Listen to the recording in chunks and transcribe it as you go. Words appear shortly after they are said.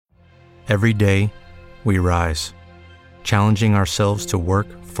Every day, we rise, challenging ourselves to work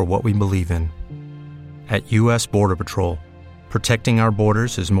for what we believe in. At U.S. Border Patrol, protecting our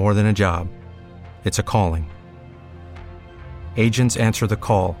borders is more than a job. It's a calling. Agents answer the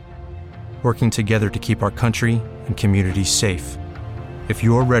call, working together to keep our country and communities safe. If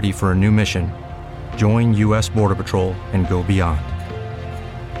you're ready for a new mission, join U.S. Border Patrol and go beyond.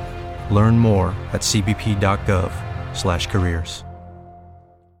 Learn more at cbp.gov/careers.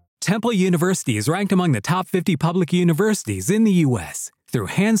 Temple University is ranked among the top 50 public universities in the U.S. Through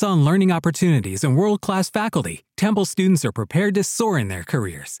hands-on learning opportunities and world-class faculty, Temple students are prepared to soar in their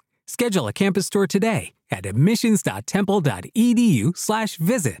careers. Schedule a campus tour today at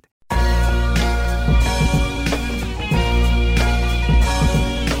admissions.temple.edu/visit.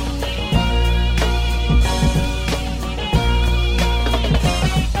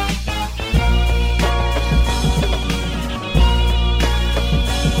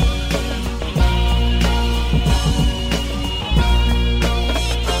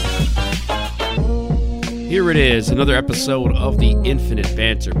 Here it is, another episode of the Infinite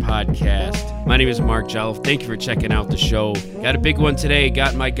Banter podcast. My name is Mark Jolliffe. Thank you for checking out the show. Got a big one today.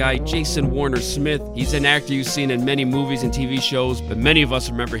 Got my guy Jason Warner Smith. He's an actor you've seen in many movies and TV shows, but many of us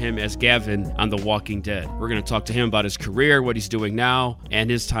remember him as Gavin on The Walking Dead. We're going to talk to him about his career, what he's doing now, and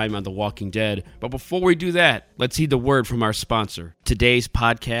his time on The Walking Dead. But before we do that, let's heed the word from our sponsor. Today's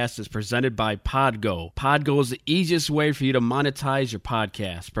podcast is presented by Podgo. Podgo is the easiest way for you to monetize your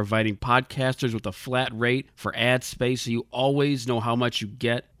podcast, providing podcasters with a flat rate for ad space so you always know how much you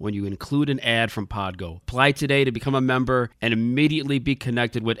get when you include an ad from Podgo. Apply today to become a member and immediately be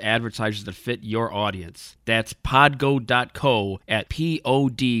connected with advertisers that fit your audience. That's podgo.co at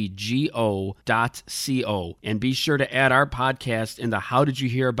podgo.co. And be sure to add our podcast in the How Did You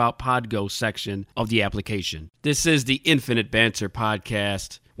Hear About Podgo section of the application. This is the Infinite Banter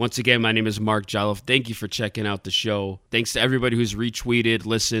podcast. Once again, my name is Mark Jolliffe. Thank you for checking out the show. Thanks to everybody who's retweeted,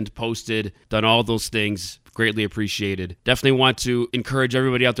 listened, posted, done all those things. Greatly appreciated. Definitely want to encourage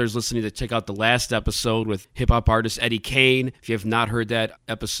everybody out there who's listening to check out the last episode with hip-hop artist Eddie Kane. If you have not heard that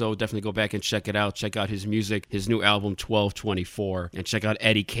episode, definitely go back and check it out. Check out his music, his new album, 1224, and check out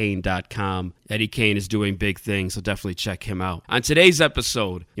eddiekane.com. Eddie Kane is doing big things, so definitely check him out. On today's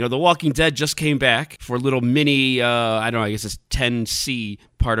episode, The Walking Dead just came back for a little mini, I guess it's 10C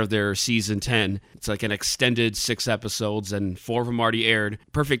part of their season 10. It's like an extended 6 episodes, and 4 of them already aired.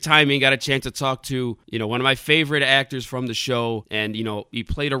 Perfect timing. Got a chance to talk to, one of my favorite actors from the show, and, he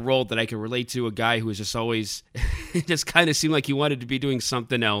played a role that I can relate to, a guy who was just always, it just kind of seemed like he wanted to be doing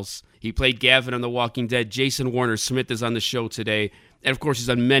something else. He played Gavin on The Walking Dead. Jason Warner Smith is on the show today. And, of course, he's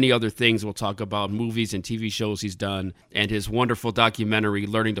done many other things. We'll talk about movies and TV shows he's done, and his wonderful documentary,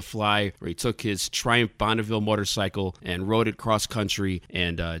 Learning to Fly, where he took his Triumph Bonneville motorcycle and rode it cross-country.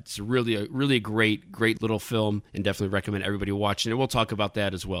 And it's a really great little film, and definitely recommend everybody watching it. We'll talk about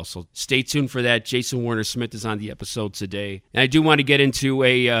that as well. So stay tuned for that. Jason Warner Smith is on the episode today. And I do want to get into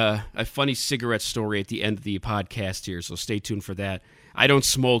a funny cigarette story at the end of the podcast here, so stay tuned for that. I don't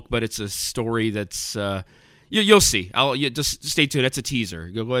smoke, but it's a story that's... You'll see. Just stay tuned. That's a teaser.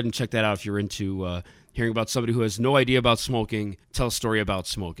 Go ahead and check that out if you're into hearing about somebody who has no idea about smoking, tell a story about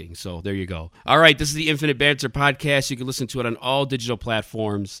smoking. So there you go. All right, this is the Infinite Banter podcast. You can listen to it on all digital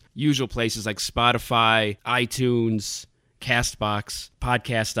platforms, usual places like Spotify, iTunes, CastBox,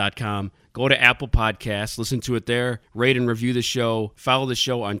 podcast.com. Go to Apple Podcasts, listen to it there, rate and review the show, follow the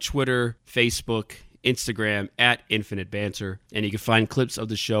show on Twitter, Facebook, Instagram, at Infinite Banter, and you can find clips of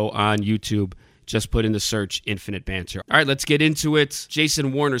the show on YouTube. Just put in the search Infinite Banter. All right, let's get into it.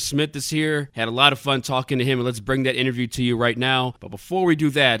 Jason Warner Smith is here. Had a lot of fun talking to him, and let's bring that interview to you right now. But before we do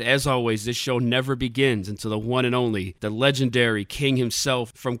that, as always, this show never begins until the one and only, the legendary king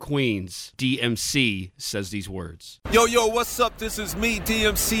himself from Queens, DMC, says these words. Yo, what's up? This is me,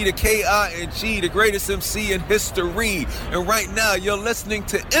 DMC, the K-I-N-G, the greatest MC in history. And right now, you're listening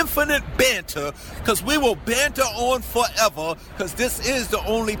to Infinite Banter, because we will banter on forever, because this is the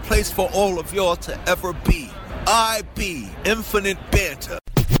only place for all of y'all to ever be. I be Infinite Banter.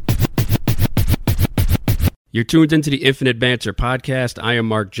 You're tuned into the Infinite Banter podcast. I am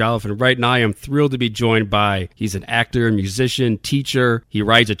Mark Jolliffe, and right now I am thrilled to be joined by, he's an actor, musician, teacher. He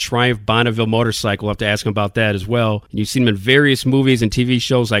rides a Triumph Bonneville motorcycle. We'll have to ask him about that as well. And you've seen him in various movies and TV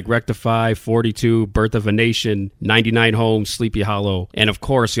shows like Rectify, 42, Birth of a Nation, 99 Homes, Sleepy Hollow. And of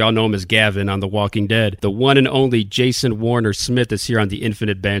course, y'all know him as Gavin on The Walking Dead. The one and only Jason Warner Smith is here on the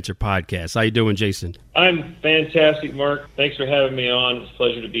Infinite Banter podcast. How you doing, Jason? I'm fantastic, Mark. Thanks for having me on. It's a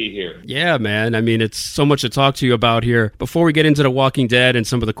pleasure to be here. Yeah, man. I mean, it's so much to talk talk to you about here. Before we get into The Walking Dead and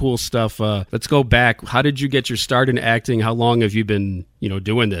some of the cool stuff, let's go back. How did you get your start in acting? How long have you been,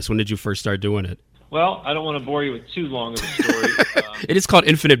 doing this? When did you first start doing it? Well, I don't want to bore you with too long of a story. It is called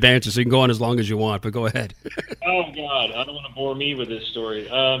Infinite Banter, so you can go on as long as you want, but go ahead. Oh, God, I don't want to bore me with this story.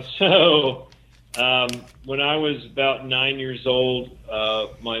 When I was about 9 years old,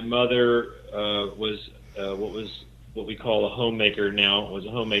 my mother was what we call a homemaker now. Was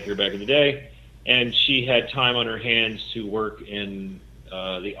a homemaker back in the day, and she had time on her hands to work in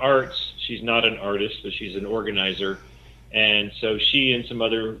the arts. She's not an artist, but she's an organizer. And so she and some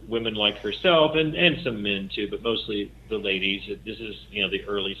other women like herself, and some men too, but mostly the ladies, this is, the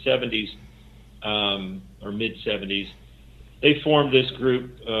early 70s or mid-70s, they formed this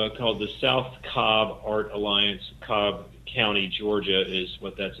group called the South Cobb Art Alliance. Cobb County, Georgia is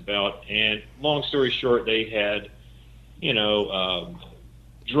what that's about. And long story short, they had,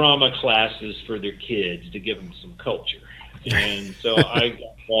 drama classes for their kids to give them some culture. And so I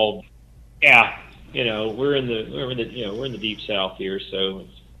got involved. Yeah. We're in the deep South here, so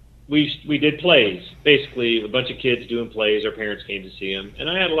we did plays. Basically, a bunch of kids doing plays. Our parents came to see them, and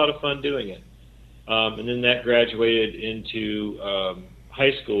I had a lot of fun doing it. And then that graduated into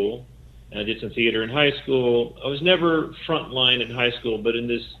high school, and I did some theater in high school. I was never front line in high school, but in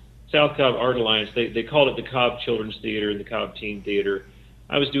this South Cobb Art Alliance, they called it the Cobb Children's Theater and the Cobb Teen Theater.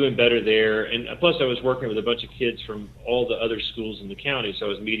 I was doing better there, and plus I was working with a bunch of kids from all the other schools in the county, so I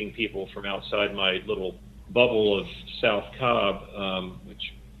was meeting people from outside my little bubble of South Cobb,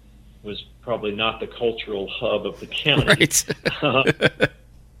 which was probably not the cultural hub of the county, right. So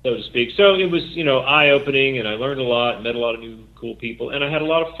to speak. So it was, eye-opening, and I learned a lot, met a lot of new cool people, and I had a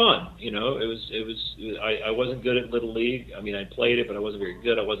lot of fun. I wasn't good at Little League. I mean, I played it, but I wasn't very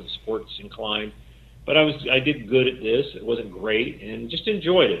good. I wasn't sports inclined. But I did good at this. It wasn't great, and just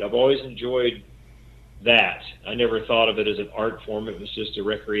enjoyed it. I've always enjoyed that. I never thought of it as an art form. It was just a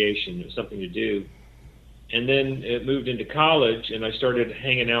recreation. It was something to do. And then it moved into college, and I started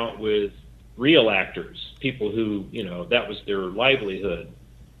hanging out with real actors, people who, that was their livelihood,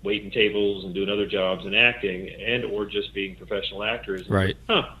 waiting tables and doing other jobs and acting, and or just being professional actors. Right.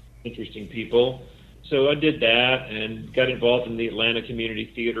 Interesting people. So I did that and got involved in the Atlanta community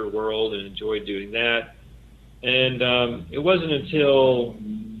theater world and enjoyed doing that. And it wasn't until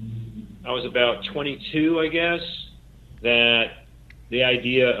I was about 22, I guess, that the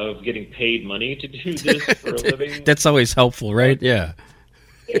idea of getting paid money to do this for a living. That's always helpful, right? Yeah.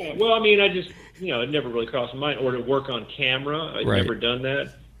 Yeah. Well, I mean, I just, it never really crossed my mind. Or to work on camera. I'd never done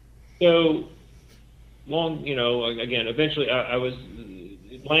that. So long, again, eventually I was...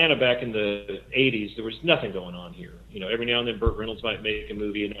 Atlanta back in the 80s, there was nothing going on here. Every now and then Burt Reynolds might make a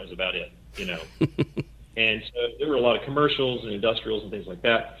movie, and that was about it, And so there were a lot of commercials and industrials and things like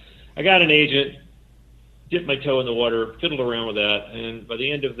that. I got an agent, dipped my toe in the water, fiddled around with that, and by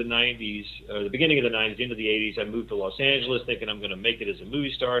the end of the 90s, the beginning of the 90s, the end of the 80s, I moved to Los Angeles thinking I'm going to make it as a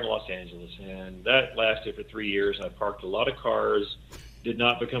movie star in Los Angeles. And that lasted for 3 years. I parked a lot of cars, did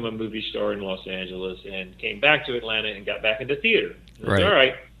not become a movie star in Los Angeles, and came back to Atlanta and got back into theater. Right. All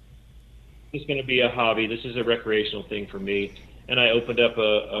right, this is going to be a hobby. This is a recreational thing for me. And I opened up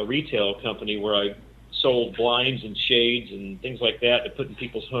a retail company where I sold blinds and shades and things like that to put in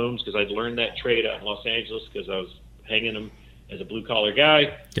people's homes, because I'd learned that trade out in Los Angeles because I was hanging them as a blue-collar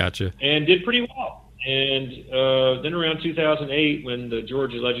guy. Gotcha. And did pretty well. And then around 2008, when the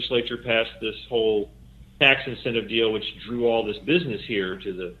Georgia legislature passed this whole tax incentive deal, which drew all this business here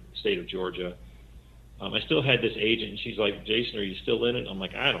to the state of Georgia, I still had this agent, and she's like, Jason, are you still in it? I'm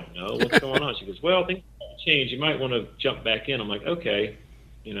like, I don't know. What's going on? She goes, well, things have changed. You might want to jump back in. I'm like, okay.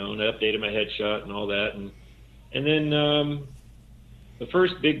 And I updated my headshot and all that. And then the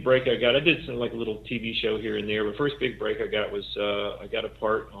first big break I got, I did some like a little TV show here and there, but first big break I got was I got a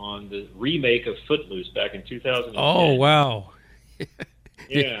part on the remake of Footloose back in 2010. Oh, wow.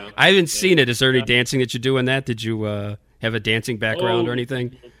 Yeah. I haven't seen it. Is there any dancing that you do in that? Did you have a dancing background or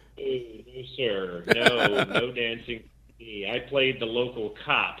anything? No, sir. No dancing. I played the local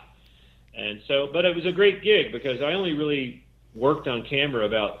cop. And so, but it was a great gig because I only really worked on camera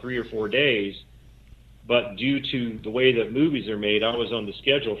about 3 or 4 days. But due to the way that movies are made, I was on the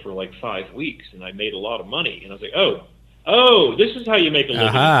schedule for like 5 weeks, and I made a lot of money. And I was like, oh, this is how you make a living.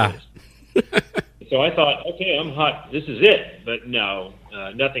 Uh-huh. So I thought, okay, I'm hot. This is it. But no,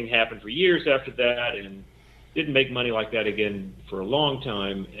 nothing happened for years after that, and didn't make money like that again for a long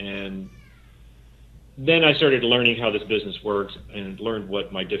time. And then I started learning how this business works and learned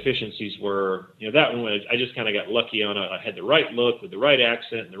what my deficiencies were. That one, I just kind of got lucky on it. I had the right look with the right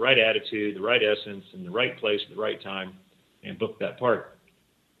accent and the right attitude, the right essence, and the right place at the right time, and booked that part,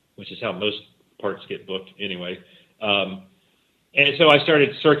 which is how most parts get booked anyway. And so I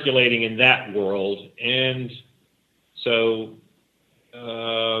started circulating in that world. And so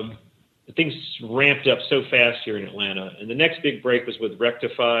things ramped up so fast here in Atlanta. And the next big break was with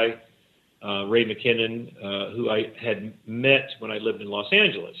Rectify, Ray McKinnon, who I had met when I lived in Los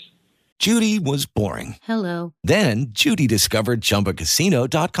Angeles. Judy was boring. Hello. Then Judy discovered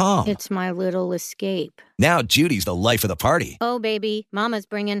ChumbaCasino.com. It's my little escape. Now Judy's the life of the party. Oh, baby, mama's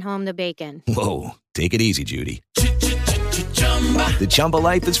bringing home the bacon. Whoa, take it easy, Judy. The Chumba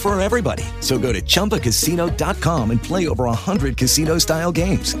life is for everybody. So go to ChumbaCasino.com and play over 100 casino-style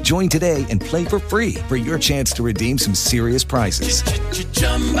games. Join today and play for free for your chance to redeem some serious prizes.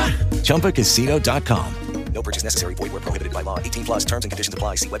 ChumbaCasino.com. No purchase necessary. Void where prohibited by law. 18 plus terms and conditions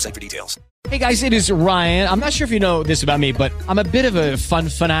apply. See website for details. Hey guys, it is Ryan. I'm not sure if you know this about me, but I'm a bit of a fun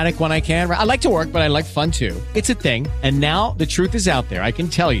fanatic when I can. I like to work, but I like fun too. It's a thing. And now the truth is out there. I can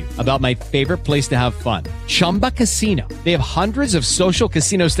tell you about my favorite place to have fun. Chumba Casino. They have hundreds of social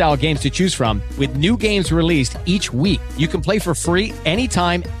casino style games to choose from with new games released each week. You can play for free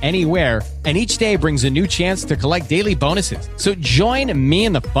anytime, anywhere. And each day brings a new chance to collect daily bonuses. So join me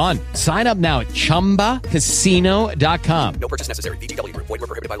in the fun. Sign up now at ChumbaCasino.com. No purchase necessary. VGW. Void where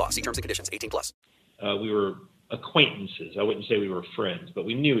prohibited by law. See terms and conditions. 18 plus. We were acquaintances. I wouldn't say we were friends, but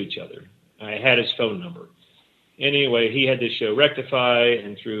we knew each other. I had his phone number. Anyway, he had this show Rectify,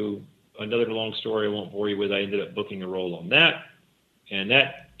 and through another long story I won't bore you with, I ended up booking a role on that. And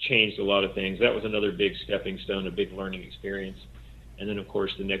that changed a lot of things. That was another big stepping stone, a big learning experience. And then, of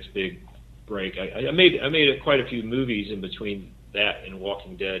course, the next big break. I made quite a few movies in between that and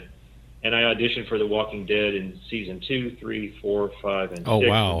Walking Dead, and I auditioned for The Walking Dead in season 2, 3, 4, 5, and 6. Oh,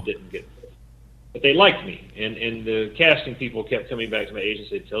 wow. And didn't get, but they liked me, and the casting people kept coming back to my agent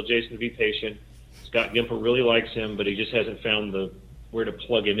and said, "Tell Jason to be patient. Scott Gimple really likes him, but he just hasn't found where to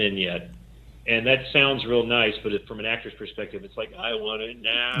plug him in yet." And that sounds real nice, but from an actor's perspective, it's like, I want it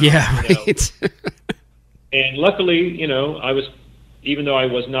now. Yeah, right. And luckily, even though I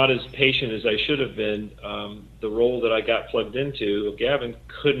was not as patient as I should have been, the role that I got plugged into of Gavin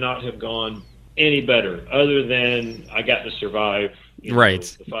could not have gone any better, other than I got to survive right.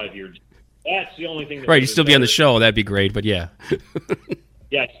 The 5 years. That's the only thing. That right, you'd still be on the show. That'd be great, but yeah.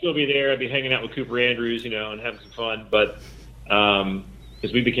 Yeah, I'd still be there. I'd be hanging out with Cooper Andrews, and having some fun. But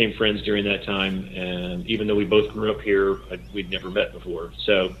because we became friends during that time, and even though we both grew up here, we'd never met before.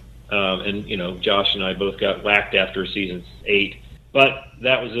 So, Josh and I both got whacked after season 8. But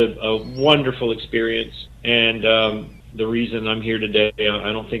that was a wonderful experience, and the reason I'm here today,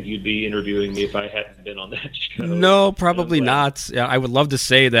 I don't think you'd be interviewing me if I hadn't been on that show. No, probably not. Yeah, I would love to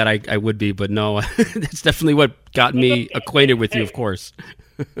say that I would be, but no, that's definitely what got me acquainted with you, of course.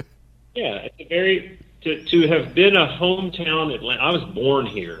 Yeah, to have been a hometown Atlanta. I was born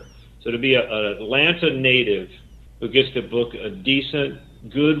here, so to be an Atlanta native who gets to book a decent,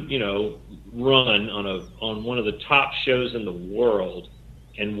 good, run on one of the top shows in the world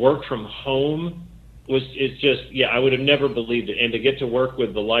and work from home is just, I would have never believed it. And to get to work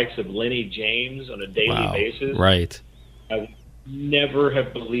with the likes of Lenny James on a daily basis, right? I would never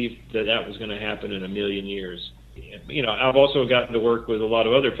have believed that was going to happen in a million years. I've also gotten to work with a lot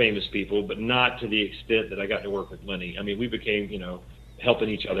of other famous people, but not to the extent that I got to work with Lenny. I mean, we became, helping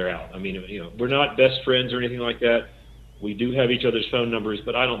each other out. I mean, we're not best friends or anything like that. We do have each other's phone numbers,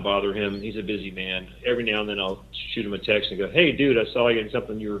 but I don't bother him. He's a busy man. Every now and then I'll shoot him a text and go, "Hey, dude, I saw you in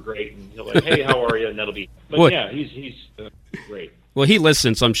something. You were great." And he'll like, "Hey, how are you?" And that'll be. But what? Yeah, he's great. Well, he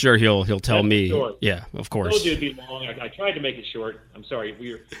listens, so I'm sure he'll tell me. Short. Yeah, of course. I told you it'd be long. I tried to make it short. I'm sorry.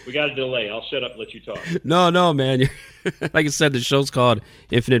 We got a delay. I'll shut up and let you talk. No, man. Like I said, the show's called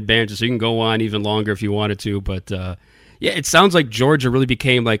Infinite Banter, so you can go on even longer if you wanted to. But it sounds like Georgia really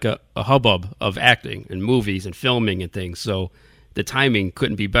became like a hubbub of acting and movies and filming and things. So the timing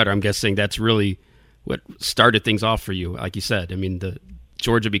couldn't be better. I'm guessing that's really what started things off for you. Like you said, I mean, the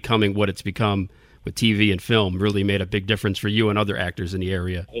Georgia becoming what it's become with TV and film really made a big difference for you and other actors in the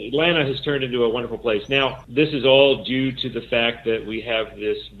area. Atlanta has turned into a wonderful place. Now, this is all due to the fact that we have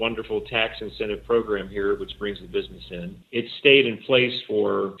this wonderful tax incentive program here, which brings the business in. It's stayed in place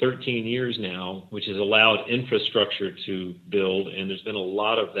for 13 years now, which has allowed infrastructure to build, and there's been a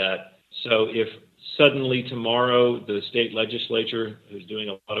lot of that. So if suddenly tomorrow the state legislature, who's doing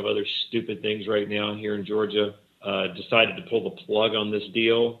a lot of other stupid things right now here in Georgia, decided to pull the plug on this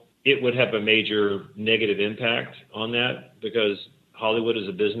deal, it would have a major negative impact on that because Hollywood is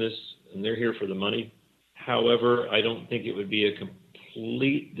a business and they're here for the money. However, I don't think it would be a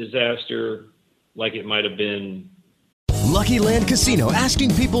complete disaster like it might have been. Lucky Land Casino,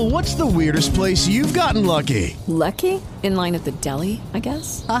 asking people, what's the weirdest place you've gotten lucky? Lucky? In line at the deli, I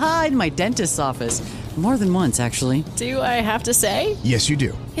guess? Aha, in my dentist's office. More than once, actually. Do I have to say? Yes, you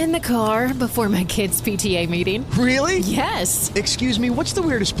do. In the car before my kids' PTA meeting. Really? Yes. Excuse me, what's the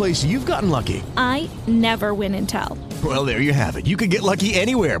weirdest place you've gotten lucky? I never win and tell. Well, there you have it. You can get lucky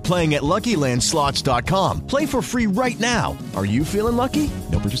anywhere, playing at LuckyLandSlots.com. Play for free right now. Are you feeling lucky?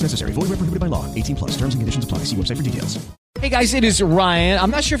 No purchase necessary. Void where prohibited by law. 18 plus. Terms and conditions apply. See website for details. Hey guys, it is Ryan.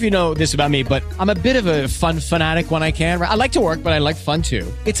 I'm not sure if you know this about me, but I'm a bit of a fun fanatic when I can. I like to work, but I like fun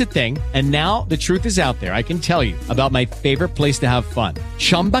too. It's a thing. And now the truth is out there. I can tell you about my favorite place to have fun.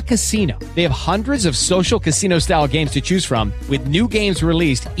 Chumba Casino. They have hundreds of social casino style games to choose from with new games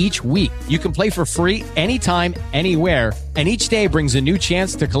released each week. You can play for free anytime, anywhere. And each day brings a new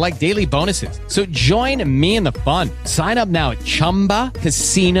chance to collect daily bonuses. So join me in the fun. Sign up now at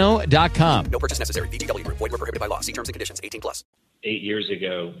ChumbaCasino.com. No purchase necessary. VGW. Void where prohibited by law. See terms and conditions. 18 plus. 8 years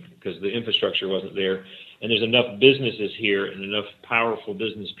ago, because the infrastructure wasn't there, and there's enough businesses here and enough powerful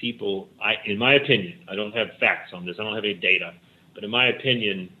business people. In my opinion, I don't have facts on this. I don't have any data, but in my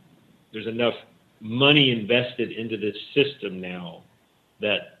opinion, there's enough money invested into this system now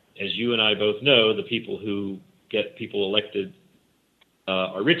that, as you and I both know, the people who get people elected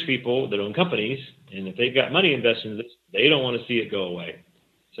are rich people that own companies, and if they've got money invested in this, they don't want to see it go away.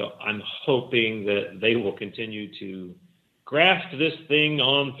 So I'm hoping that they will continue to graft this thing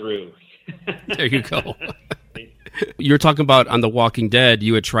on through. There you go. You're talking about on The Walking Dead,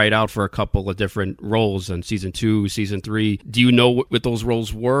 you had tried out for a couple of different roles in season 2, season 3. Do you know what those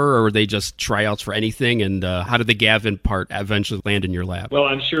roles were, or were they just tryouts for anything? And how did the Gavin part eventually land in your lap? Well,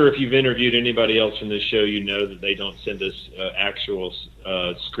 I'm sure if you've interviewed anybody else from this show, you know that they don't send us actual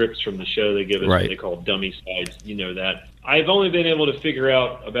scripts from the show. They give us what they call dummy sides. You know that. I've only been able to figure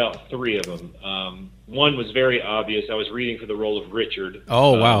out about 3 of them. One was very obvious. I was reading for the role of Richard.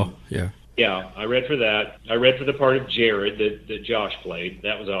 Oh, wow. Yeah. Yeah, I read for that. I read for the part of Jared that Josh played.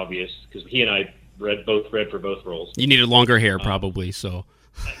 That was obvious because he and I read for both roles. You needed longer hair, probably. So.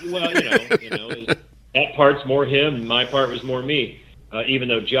 Well, you know, that part's more him, and my part was more me. Even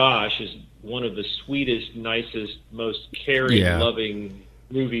though Josh is one of the sweetest, nicest, most caring, loving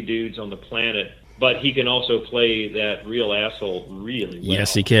movie dudes on the planet, but he can also play that real asshole really well.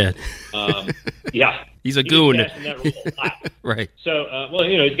 Yes, he can. Yeah. He's a goon. That role a lot. Right. So, well,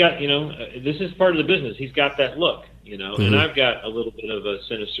 he's got, this is part of the business. He's got that look, and I've got a little bit of a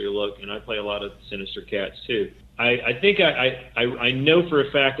sinister look, and I play a lot of sinister cats, too. I think I know for a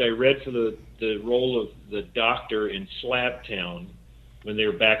fact I read for the role of the doctor in Slabtown when they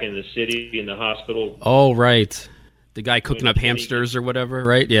were back in the city, in the hospital. Oh, right. The guy cooking up hamsters or whatever,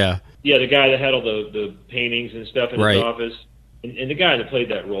 right? Yeah. Yeah, the guy that had all the paintings and stuff in his office. And the guy that played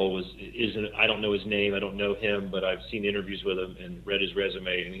that role I don't know his name, I don't know him, but I've seen interviews with him and read his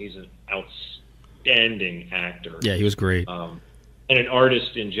resume, and he's an outstanding actor. Yeah, he was great. And an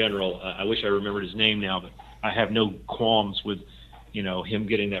artist in general. I wish I remembered his name now, but I have no qualms with, him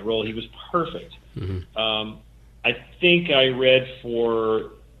getting that role. He was perfect. Mm-hmm. I think I read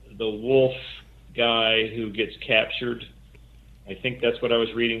for the wolf guy who gets captured. I think that's what I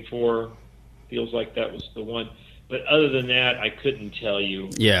was reading for. Feels like that was the one. But other than that, I couldn't tell you.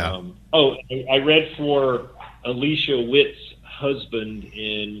 Yeah. I read for Alicia Witt's husband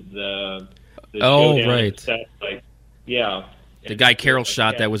in the showdown right. at Satellite. Yeah. The guy Carol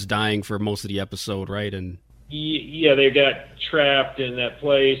shot that was dying for most of the episode, right? And yeah, they got trapped in that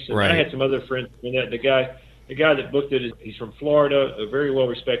place. And I had some other friends in that. The guy that booked it, he's from Florida, a very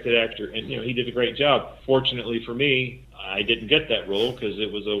well-respected actor, and he did a great job. Fortunately for me, I didn't get that role because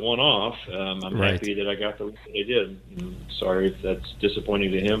it was a one-off. I'm happy that I got the role that I did. Sorry if that's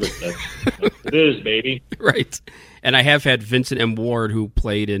disappointing to him, but that's what it is, baby. Right. And I have had Vincent M. Ward, who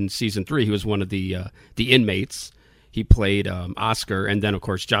played in season 3. He was one of the inmates. He played Oscar, and then of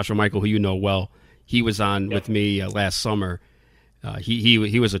course Joshua Michael, who you know well. He was on with me last summer. He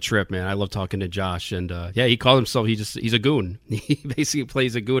was a trip, man. I love talking to Josh, and he called himself. He's a goon. He basically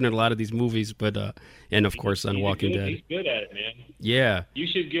plays a goon in a lot of these movies, but and of course on Walking Dead. He's good at it, man. Yeah. You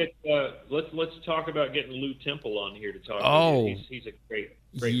should get. Let's talk about getting Lou Temple on here to talk. Oh, he's a great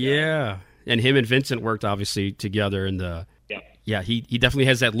guy. And him and Vincent worked obviously together, and he definitely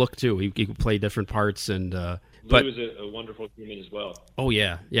has that look too. He could play different parts, and Lou is a wonderful human as well. Oh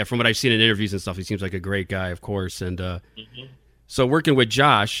yeah. From what I've seen in interviews and stuff, he seems like a great guy, of course, and. So working with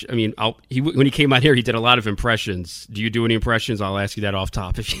Josh, I mean, when he came out here, he did a lot of impressions. Do you do any impressions? I'll ask you that off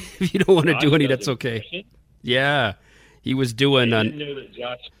top. If you don't want to do any, that's okay. Yeah, he was doing. I didn't know that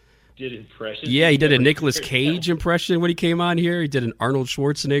Josh did impressions. Yeah, he did a Nicolas Cage impression when he came on here. He did an Arnold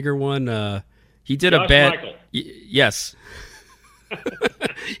Schwarzenegger one. He did Josh a bad. Michael. Yes.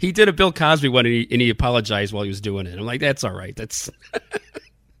 He did a Bill Cosby one, and he apologized while he was doing it. I'm like, that's all right. That's.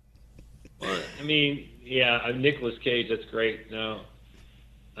 Well, I mean, yeah, Nicolas Cage. That's great. No,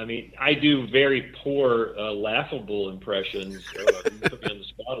 I mean, I do very poor, laughable impressions. You put me on the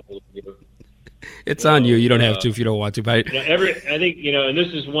spot a little bit. It's on you. You don't have to if you don't want to. But I think and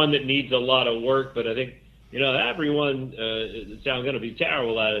this is one that needs a lot of work. But I think everyone is going to be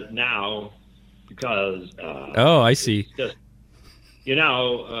terrible at it now because. I see. It's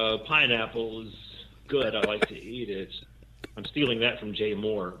just, pineapple is good. I like to eat it. I'm stealing that from Jay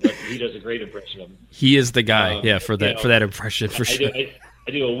Moore, but he does a great impression of him. He is the guy, for that impression, for sure.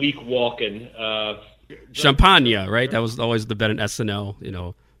 I do a week walking. Champagne, right? That was always the bet in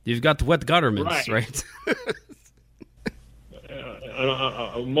SNL. You've got the wet garments, right?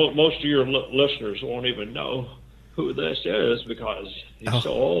 Most of your listeners won't even know who this is because he's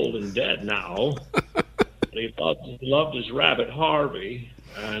so old and dead now. He loved his rabbit Harvey,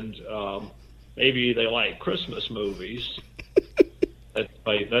 and maybe they like Christmas movies.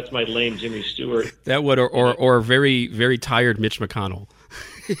 That's my lame Jimmy Stewart. That would, or very, very tired Mitch McConnell.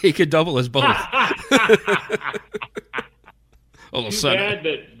 He could double as both. Too bad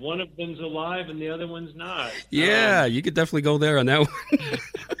that one of them's alive and the other one's not. Yeah, you could definitely go there on that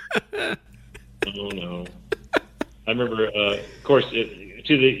one. Oh no! I remember, of course,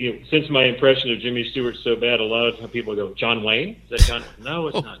 since my impression of Jimmy Stewart's so bad, a lot of people go, "John Wayne? Is that John?" No,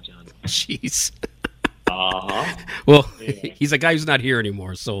 it's not John. Jeez. Well, he's a guy who's not here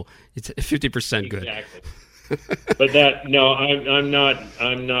anymore, so it's 50% good. Exactly. But I'm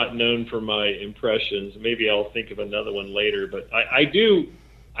not known for my impressions. Maybe I'll think of another one later. But I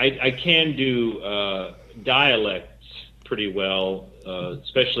can do dialects pretty well,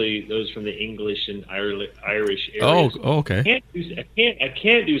 especially those from the English and Irish areas. Oh, okay. I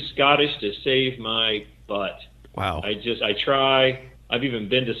can't do Scottish to save my butt. Wow. I try. I've even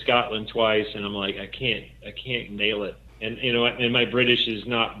been to Scotland twice, and I'm like, I can't nail it. And my British is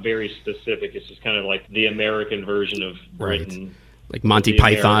not very specific. It's just kind of like the American version of Britain. Right. Like Monty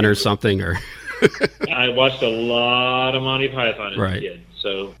Python or something, or I watched a lot of Monty Python as right. a kid,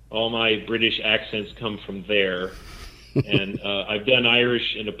 so all my British accents come from there. And I've done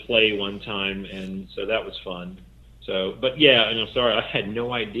Irish in a play one time, and so that was fun. So, but yeah, and I'm sorry, I had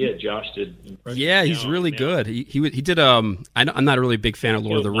no idea Josh did impressions. Yeah, he's really good. He did. I'm not a really big fan of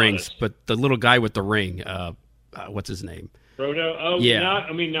Lord of the Rings, but the little guy with the ring. What's his name? Frodo? Oh, yeah. Not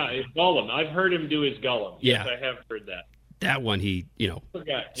Gollum. I've heard him do his Gollum. Yeah. Yes, I have heard that. That one,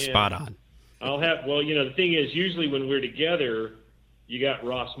 spot on. The thing is, usually when we're together, you got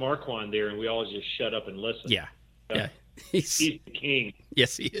Ross Marquand there, and we all just shut up and listen. Yeah. Yeah. He's the king.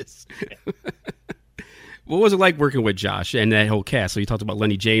 Yes, he is. What was it like working with Josh and that whole cast? So you talked about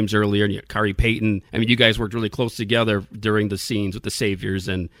Lenny James earlier and Kari Payton. I mean, you guys worked really close together during the scenes with the Saviors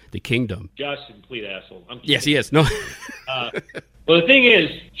and the Kingdom. Josh is a complete asshole. Yes, he is. No. Well, the thing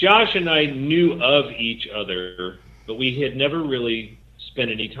is, Josh and I knew of each other, but we had never really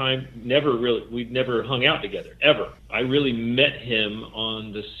spent any time. We'd never hung out together ever. I really met him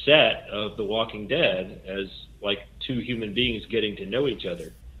on the set of The Walking Dead as like two human beings getting to know each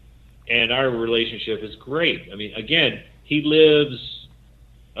other. And our relationship is great. I mean, again, he lives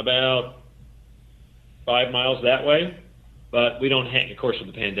about 5 miles that way, but we don't hang. Of course, with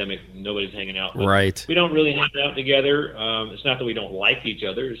the pandemic, nobody's hanging out. Right. We don't really hang out together. It's not that we don't like each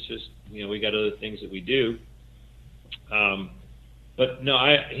other. It's just, we got other things that we do. But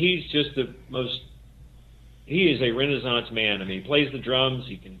no, he's just the most. He is a Renaissance man. I mean, he plays the drums.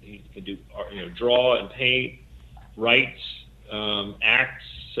 He can do draw and paint, writes, acts.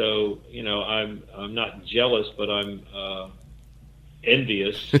 So I'm not jealous, but I'm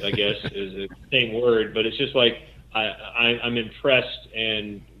envious. I guess is the same word. But it's just like I'm impressed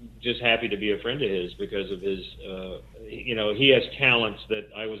and just happy to be a friend of his because of his. He has talents that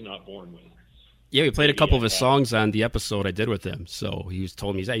I was not born with. Yeah, we played a couple of his songs on the episode I did with him. So he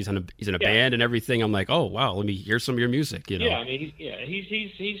told me he's in a band and everything. I'm like, oh wow, let me hear some of your music. Yeah, I mean,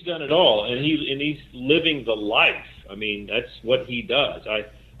 he's done it all, and he's living the life. I mean, that's what he does.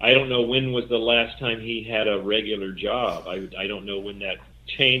 I don't know when was the last time he had a regular job. I don't know when that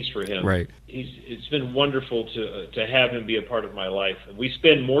changed for him. Right. It's been wonderful to have him be a part of my life. We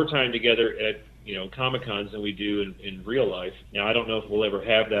spend more time together at Comic-Cons than we do in real life. Now, I don't know if we'll ever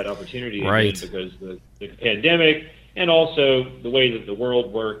have that opportunity again because the pandemic and also the way that the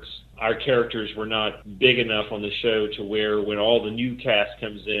world works. Our characters were not big enough on the show to where when all the new cast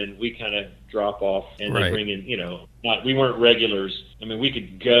comes in, we kind of drop off and they bring in, we weren't regulars. I mean, we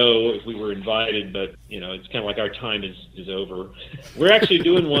could go if we were invited, but, it's kind of like our time is over. We're actually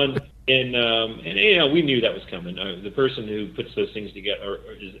doing one And we knew that was coming. The person who puts those things together or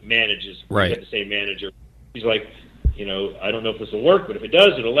manages, right? We have the same manager. He's like, I don't know if this will work, but if it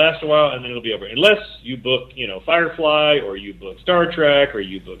does, it'll last a while, and then it'll be over. Unless you book, Firefly, or you book Star Trek, or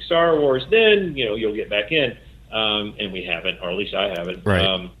you book Star Wars, then you'll get back in. And we haven't, or at least I haven't.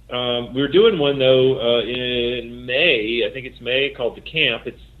 Right. We're doing one though in May. I think it's May, called The Camp.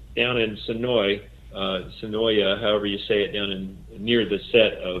 It's down in Sonoya, however you say it, down near the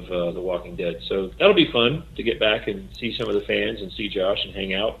set of The Walking Dead. So that'll be fun to get back and see some of the fans and see Josh and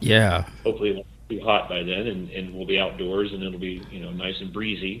hang out. Yeah. Hopefully it won't be hot by then, and we'll be outdoors, and it'll be nice and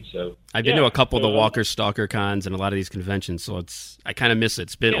breezy. So I've been to a couple of the Walker Stalker cons and a lot of these conventions, so I kind of miss it.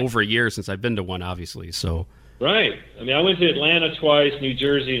 It's been over a year since I've been to one, obviously. So. Right. I mean, I went to Atlanta twice, New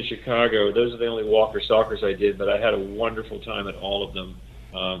Jersey, and Chicago. Those are the only Walker Stalkers I did, but I had a wonderful time at all of them.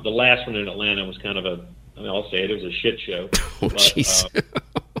 The last one in Atlanta was kind of I'll say it was a shit show. Oh, jeez.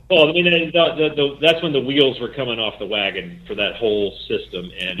 Well, I mean, that's when the wheels were coming off the wagon for that whole system,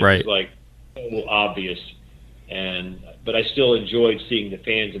 and it was like so obvious. But I still enjoyed seeing the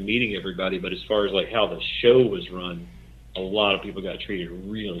fans and meeting everybody. But as far as like how the show was run, a lot of people got treated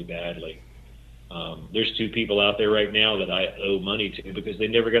really badly. There's two people out there right now that I owe money to because they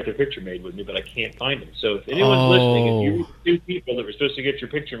never got their picture made with me, but I can't find them. So if anyone's listening, if you were two people that were supposed to get your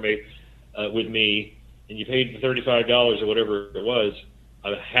picture made with me, and you paid the $35 or whatever it was,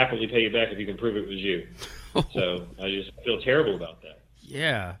 I'd happily pay you back if you can prove it was you. So I just feel terrible about that.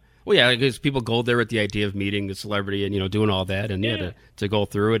 Yeah. Well, yeah, because people go there with the idea of meeting the celebrity and, doing all that, and to go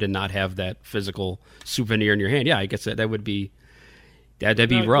through it and not have that physical souvenir in your hand. Yeah, I guess that would be... That'd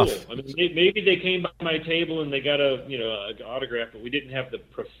be rough. Cool. I mean, maybe they came by my table and they got an autograph, but we didn't have the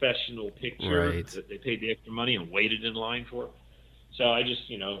professional picture that they paid the extra money and waited in line for. So I just,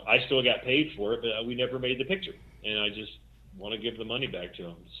 I still got paid for it, but we never made the picture, and I just want to give the money back to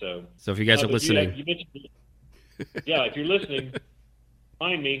them. So if you guys are listening, if you're listening,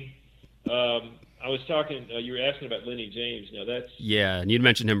 find me. I was talking. You were asking about Lenny James. Now and you'd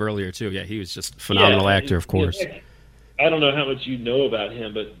mentioned him earlier too. Yeah, he was just a phenomenal actor, of course. I don't know how much you know about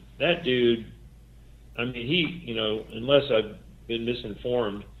him, but that dude, I mean, he, unless I've been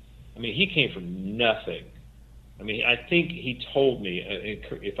misinformed, I mean, he came from nothing. I mean, I think he told me,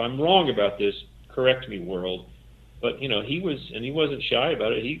 if I'm wrong about this, correct me, world, but, he wasn't shy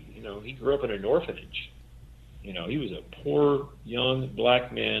about it. He grew up in an orphanage. He was a poor, young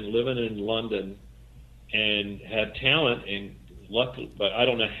black man living in London and had talent and luck, but I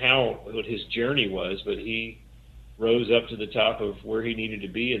don't know what his journey was, but he rose up to the top of where he needed to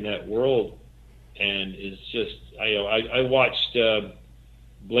be in that world, and is just I watched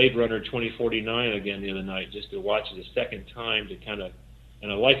Blade Runner 2049 again the other night just to watch it a second time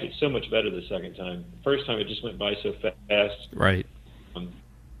and I liked it so much better the second time. The first time it just went by so fast. Right.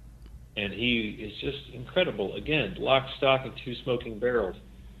 And he is just incredible. Again, lock, stock, and two smoking barrels.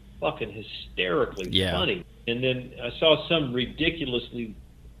 Fucking hysterically funny. And then I saw some ridiculously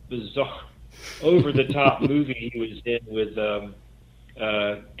bizarre over-the-top movie he was in with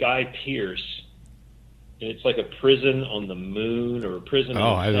Guy Pearce, and it's like a prison on the moon or a prison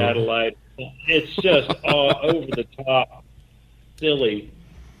on a satellite. It's just all over the top, silly,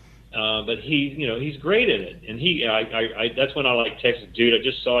 but he's great in it. And I that's when I texted, dude, I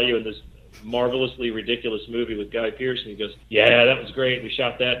just saw you in this marvelously ridiculous movie with Guy Pearce, and he goes, yeah, that was great. We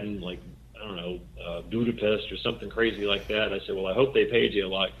shot that in I don't know, Budapest or something crazy like that. I said, well, I hope they paid you a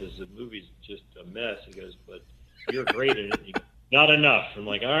lot because the movie's just a mess. He goes, but you're great in it. He goes, not enough. I'm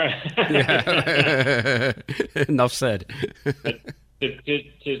like, all right. Enough said.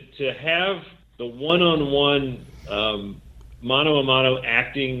 to have the one-on-one mano-a-mano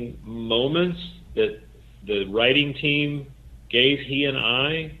acting moments that the writing team gave he and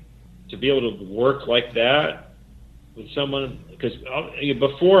I, to be able to work like that with someone, because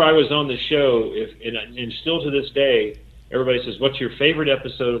before I was on the show, and still to this day, everybody says, what's your favorite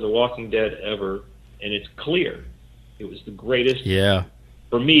episode of The Walking Dead ever? And it's clear. It was the greatest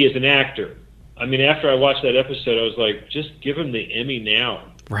for me as an actor. I mean, after I watched that episode, I was like, just give him the Emmy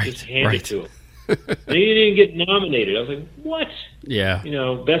now. Right, just hand it to him. And he didn't get nominated. I was like, what? Yeah.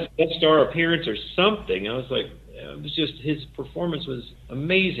 Best star appearance or something. I was like, it was just, his performance was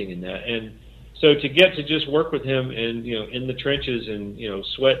amazing in that. And so to get to just work with him and, in the trenches and,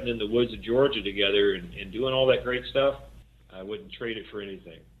 sweating in the woods of Georgia together and doing all that great stuff, I wouldn't trade it for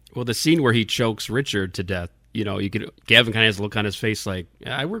anything. Well, the scene where he chokes Richard to death, Gavin kind of has a look on his face like,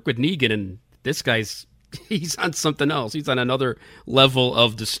 I work with Negan, and this guy's, he's on something else. He's on another level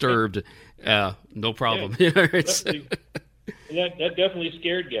of disturbed. No problem. Yeah, that definitely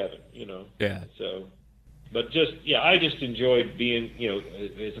scared Gavin, Yeah. So, But I just enjoyed being,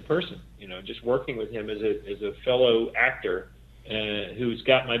 as a person, just working with him as a fellow actor who's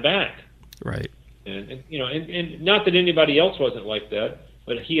got my back. Right. And not that anybody else wasn't like that,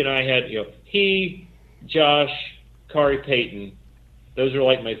 but he and I had, he, Josh, Kari Payton, those are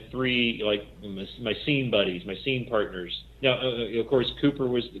like my three, like my scene buddies, my scene partners. Now, of course, Cooper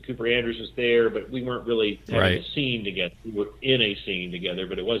Andrews was there, but we weren't really having a scene together. We were in a scene together,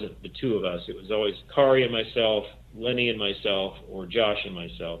 but it wasn't the two of us. It was always Kari and myself, Lenny and myself, or Josh and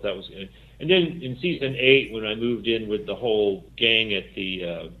myself. That was, and then in season 8, when I moved in with the whole gang at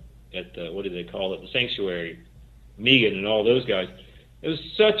the what do they call it, the Sanctuary, Megan and all those guys, it was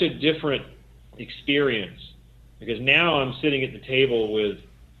such a different experience. Because now I'm sitting at the table with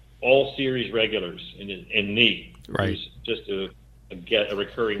all series regulars and me, who's just a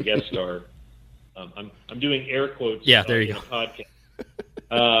recurring guest star. I'm doing air quotes. Yeah, there you in go. A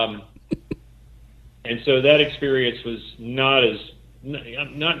podcast. And so that experience was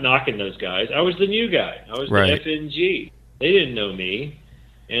I'm not knocking those guys. I was the new guy. I was the FNG. They didn't know me,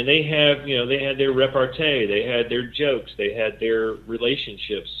 and they had their repartee. They had their jokes. They had their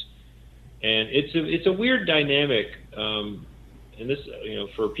relationships. And it's a weird dynamic, and this,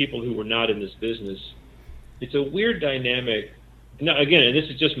 for people who were not in this business, it's a weird dynamic. Now, again, and this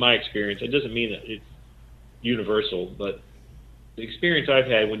is just my experience. It doesn't mean that it's universal, but the experience I've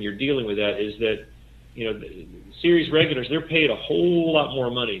had when you're dealing with that is that, the series regulars, they're paid a whole lot more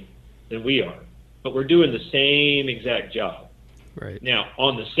money than we are, but we're doing the same exact job. Right. Now,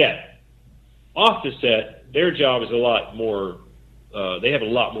 on the set, off the set, their job is a lot more. They have a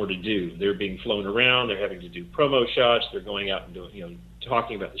lot more to do. They're being flown around. They're having to do promo shots. They're going out and doing,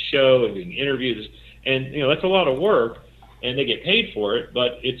 talking about the show and doing interviews. And, that's a lot of work, and they get paid for it,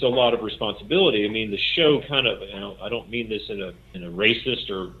 but it's a lot of responsibility. I mean, the show kind of, I don't mean this in a racist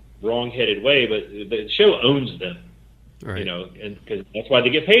or wrong-headed way, but the show owns them, right. And because that's why they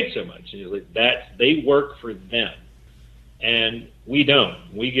get paid so much. They work for them. And we don't.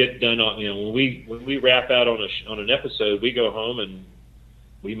 We get done on, when we wrap out on an episode, we go home and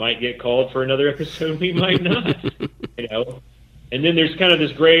we might get called for another episode. We might not, And then there's kind of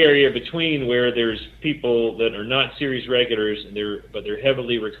this gray area between where there's people that are not series regulars but they're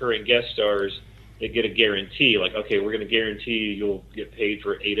heavily recurring guest stars that get a guarantee. Like, okay, we're going to guarantee you'll get paid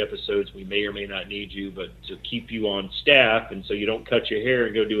for 8 episodes. We may or may not need you, but to keep you on staff and so you don't cut your hair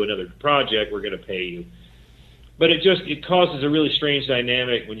and go do another project, we're going to pay you. But it causes a really strange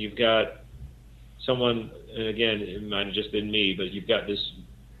dynamic when you've got someone, and again, it might have just been me, but you've got this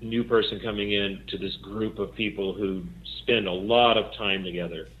new person coming in to this group of people who spend a lot of time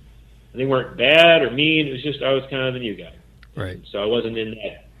together. And they weren't bad or mean. It was just I was kind of the new guy. Right. So I wasn't in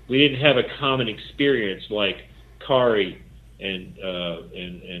that. We didn't have a common experience like Kari and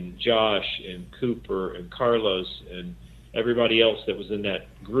Josh and Cooper and Carlos and everybody else that was in that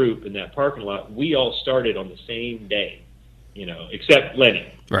group in that parking lot. We all started on the same day, except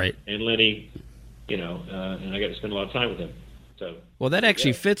Lenny. Right. And Lenny, and I got to spend a lot of time with him. So. Well, that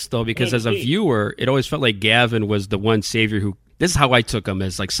actually fits though, because as a viewer, it always felt like Gavin was the one savior who. This is how I took him,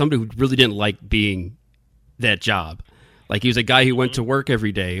 as like somebody who really didn't like being that job. Like he was a guy who went to work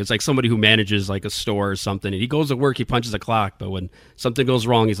every day. It was like somebody who manages like a store or something. And he goes to work, he punches a clock, but when something goes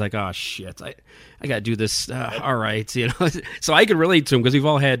wrong, he's like, "Oh shit, I got to do this." All right, So I could relate to him because we've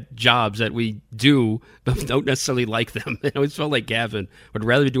all had jobs that we do, but don't necessarily like them. It always felt like Gavin would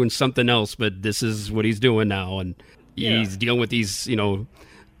rather be doing something else, but this is what he's doing now, and he's dealing with these,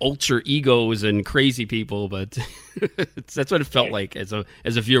 ultra egos and crazy people, but that's what it felt like as a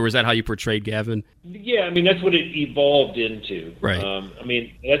viewer. Is that how you portrayed Gavin? Yeah, I mean, that's what it evolved into. Right. I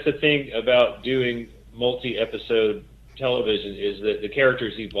mean, that's the thing about doing multi-episode television is that the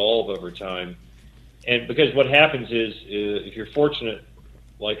characters evolve over time. And because what happens is, if you're fortunate,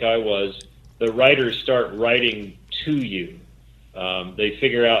 like I was, the writers start writing to you. They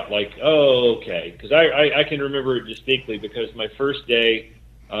figure out, like, oh, okay. Because I can remember it distinctly because my first day,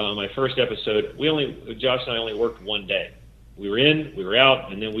 my first episode, Josh and I only worked one day. We were in, we were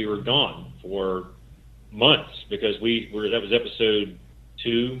out, and then we were gone for months because that was episode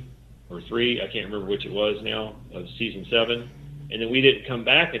 2 or 3, I can't remember which it was now, of season 7. And then we didn't come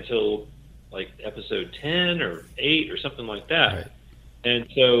back until like episode 10 or 8 or something like that. Right. And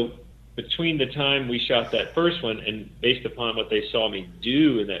so between the time we shot that first one and based upon what they saw me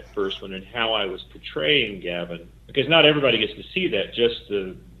do in that first one and how I was portraying Gavin, because not everybody gets to see that, just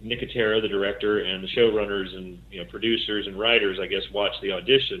the Nicotero, the director, and the showrunners and producers and writers, I guess, watch the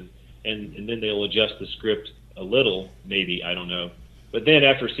audition, and then they'll adjust the script a little, maybe, I don't know. But then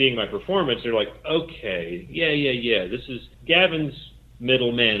after seeing my performance, they're like, okay, yeah, this is Gavin's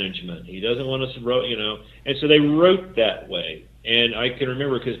middle management. He doesn't want us to wrote, and so they wrote that way. And I can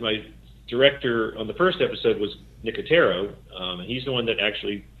remember because my director on the first episode was Nicotero, and he's the one that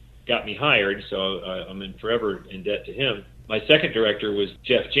actually got me hired, so I'm forever in debt to him. My second director was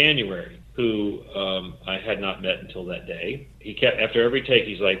Jeff January, who I had not met until that day. He kept, after every take,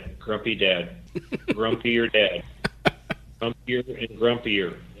 he's like, grumpy dad, grumpier dad, grumpier and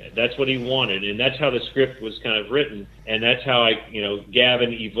grumpier. That's what he wanted, and that's how the script was kind of written, and that's how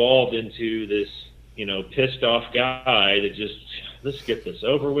Gavin evolved into this, pissed off guy that just, let's get this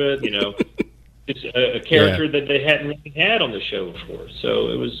over with, It's a character that they hadn't really had on the show before. So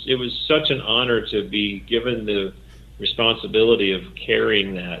it was such an honor to be given the responsibility of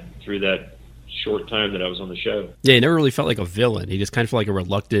carrying that through that short time that I was on the show. Yeah, he never really felt like a villain. He just kind of felt like a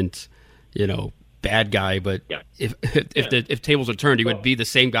reluctant, bad guy. But if tables were turned, he would be the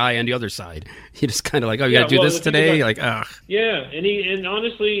same guy on the other side. He just kind of like, oh, you got to do this today? Yeah, and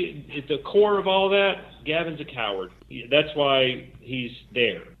honestly, at the core of all that, Gavin's a coward. That's why he's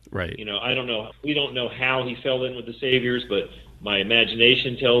there. Right. I don't know. We don't know how he fell in with the Saviors, but my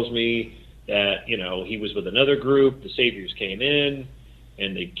imagination tells me that, he was with another group. The Saviors came in,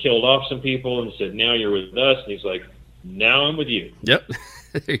 and they killed off some people and said, now you're with us. And he's like, now I'm with you. Yep.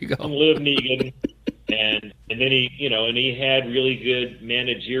 There you go. I'm Liv Negan. And then he had really good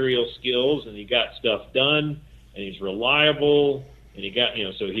managerial skills, and he got stuff done, and he's reliable, and he got,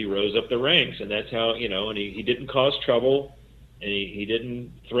 so he rose up the ranks, and that's how, and he didn't cause trouble. And he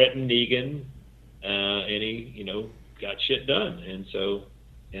didn't threaten Negan, and he, got shit done. And so,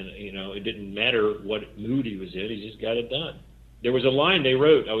 it didn't matter what mood he was in. He just got it done. There was a line they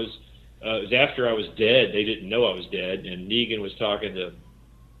wrote. It was after I was dead. They didn't know I was dead. And Negan was talking to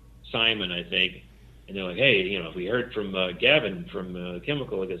Simon, I think. And they're like, hey, we heard from Gavin from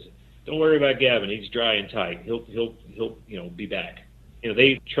Chemical. He goes, don't worry about Gavin. He's dry and tight. He'll be back.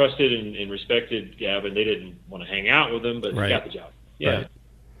 They trusted and respected Gavin. They didn't want to hang out with him, but he got the job. Yeah. Right.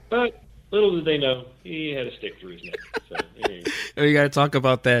 But little did they know, he had a stick through his neck. So, you got to talk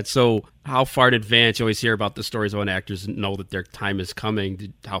about that. So how far in advance, you always hear about the stories when actors know that their time is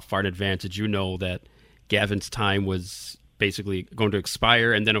coming. How far in advance did you know that Gavin's time was basically going to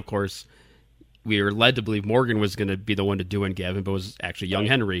expire? And then, of course, we were led to believe Morgan was going to be the one to do in Gavin, but it was actually young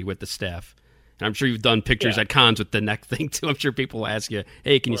Henry with the staff. And I'm sure you've done pictures at cons with the neck thing, too. I'm sure people will ask you,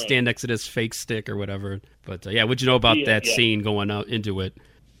 hey, can you stand next to this fake stick or whatever? But, what'd you know about that scene going out into it?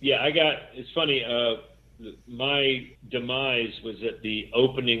 Yeah, it's funny, my demise was at the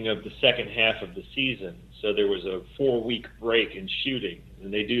opening of the second half of the season. So there was a 4-week break in shooting.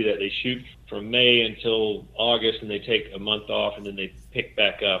 And they do that. They shoot from May until August, and they take a month off, and then they pick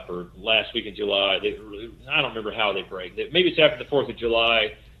back up. Or last week in July, I don't remember how they break. Maybe it's after the 4th of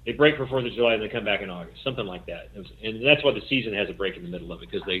July. They break for 4th of July and they come back in August, something like that. And that's why the season has a break in the middle of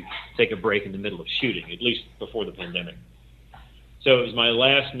it, because they take a break in the middle of shooting, at least before the pandemic. So it was my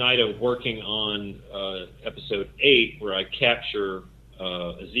last night of working on episode 8, where I capture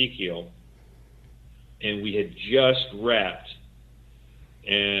Ezekiel, and we had just wrapped,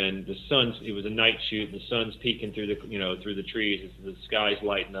 and it was a night shoot, and the sun's peeking through the trees, the sky's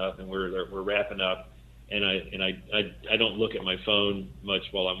lighting up, and we're wrapping up. And I don't look at my phone much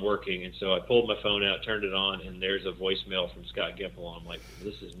while I'm working, and so I pulled my phone out, turned it on, and there's a voicemail from Scott Gimple. I'm like,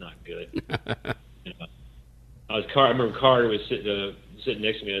 this is not good. I remember Kari was sitting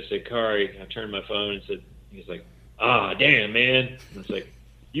next to me. And I said, Kari, I turned my phone and said, he's like, damn, man. And I was like,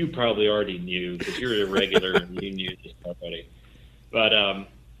 you probably already knew because you're a regular and you knew this already. But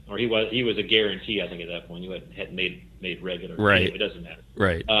or he was a guarantee, I think, at that point. You hadn't made regular. Right. It doesn't matter.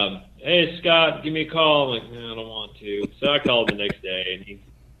 Right. Hey, Scott, give me a call. I'm like, no, I don't want to. So I called the next day, and he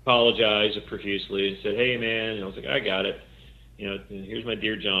apologized profusely and said, hey, man. And I was like, I got it. Here's my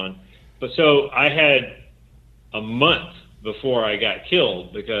dear John. But so I had a month before I got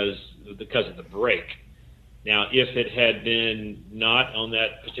killed because of the break. Now, if it had been not on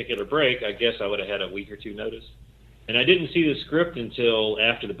that particular break, I guess I would have had a week or two notice. And I didn't see the script until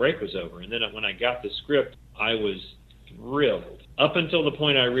after the break was over. And then when I got the script, I was thrilled. Up until the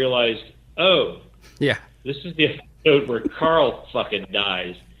point I realized, this is the episode where Carl fucking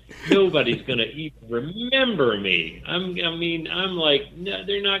dies. Nobody's going to even remember me. I'm like, no,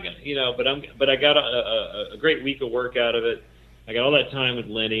 they're not going to, but I got a great week of work out of it. I got all that time with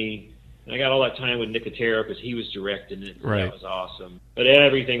Lenny. And I got all that time with Nicotero because he was directing it. And that was awesome. But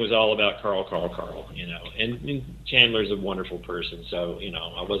everything was all about Carl. And Chandler's a wonderful person, so,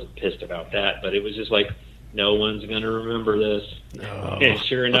 I wasn't pissed about that. But it was just like, no one's going to remember this. Oh. And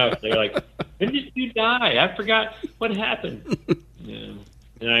sure enough, they're like, when did you die? I forgot what happened.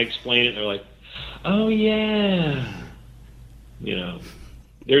 And I explained it, and they're like, oh, yeah. you know,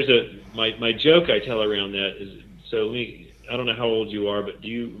 there's my joke I tell around that is, I don't know how old you are, but do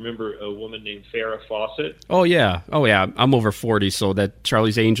you remember a woman named Farrah Fawcett? Oh yeah. I'm over 40, so that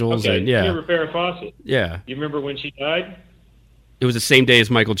Charlie's Angels. Okay, and yeah. You remember Farrah Fawcett? Yeah. You remember when she died? It was the same day as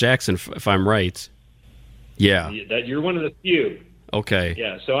Michael Jackson, if I'm right. Yeah. You're one of the few. Okay.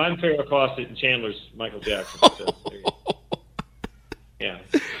 Yeah, so I'm Farrah Fawcett and Chandler's Michael Jackson. So there you go. Yeah.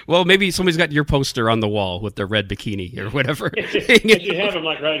 Well, maybe somebody's got your poster on the wall with the red bikini or whatever. I should have him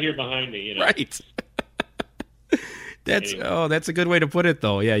like right here behind me, you know. Right. That's a good way to put it,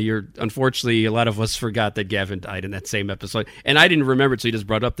 though. Yeah, unfortunately, a lot of us forgot that Gavin died in that same episode, and I didn't remember it, so you just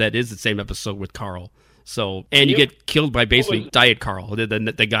brought up that is the same episode with Carl. So, and you get killed by basically Diet Carl,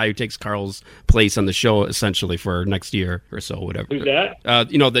 the guy who takes Carl's place on the show essentially for next year or so, whatever. Who's that?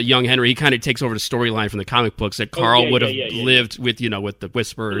 The young Henry. He kind of takes over the storyline from the comic books that Carl would have lived with, with the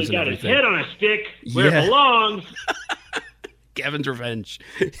Whisperers and everything. He's got his head on a stick where it belongs. Gavin's revenge.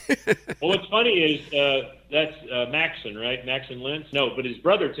 Well, what's funny is that's Maxon, right? Maxon Lentz? No, but his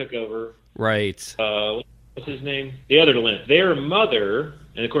brother took over. Right. What's his name? The other Lentz. Their mother,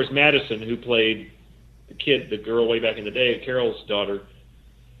 and of course Madison, who played the girl way back in the day, Carol's daughter.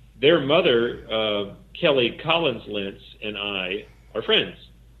 Their mother, Kelly Collins Lentz, and I are friends.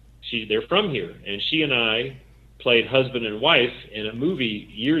 They're from here, and she and I played husband and wife in a movie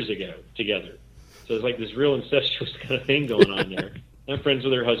years ago together. So it's like this real incestuous kind of thing going on there. I'm friends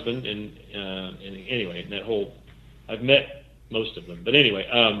with her husband, and anyway, I've met most of them. But anyway,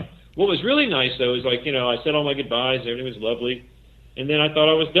 what was really nice though is I said all my goodbyes, everything was lovely, and then I thought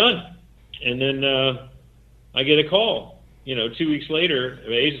I was done, and then I get a call. 2 weeks later,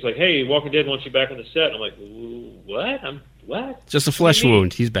 my agent's like, "Hey, Walking Dead wants you back on the set." I'm like, "What? What? Just a flesh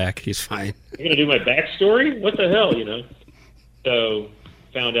wound. He's back. He's fine." You're gonna do my backstory? What the hell, So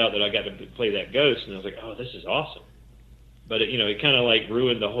found out that I got to play that ghost, and I was like, "Oh, this is awesome." But it kind of like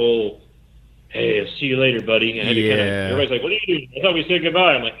ruined the whole. Hey, I'll see you later, buddy. I had to everybody's like, "What are you doing?" I thought we said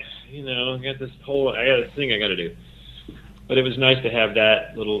goodbye. I'm like, I got this thing I got to do. But it was nice to have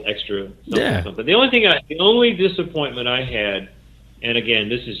that little extra something. The only disappointment I had, and again,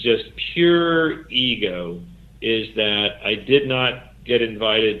 this is just pure ego, is that I did not get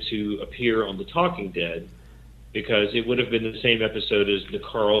invited to appear on The Talking Dead, because it would have been the same episode as the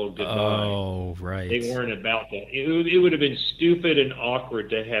Carl goodbye. Oh, right. They weren't about that. It would have been stupid and awkward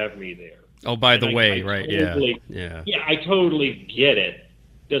to have me there. Oh, by the way, right? Totally, yeah. Yeah, I totally get it.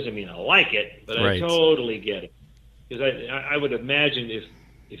 Doesn't mean I like it, but I totally get it. Because I would imagine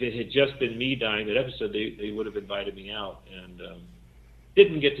if it had just been me dying that episode, they would have invited me out, and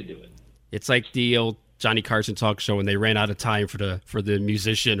didn't get to do it. It's like the old Johnny Carson talk show when they ran out of time for the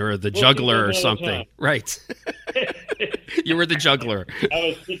musician or the juggler or something. Right. You were the juggler. I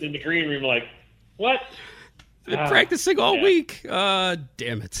was sitting in the green room like, what? Been practicing all week. Damn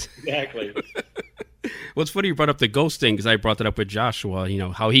it. Exactly. Well, it's funny you brought up the ghost thing, because I brought that up with Joshua,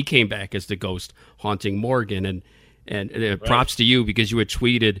 how he came back as the ghost haunting Morgan, and props to you, because you had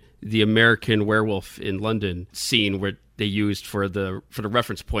tweeted the American Werewolf in London scene where they used for the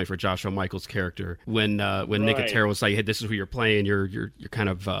reference point for Joshua Michaels' character when Nicotero was like, "Hey, this is who you're playing. You're kind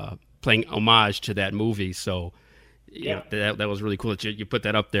of playing homage to that movie." So that was really cool that you put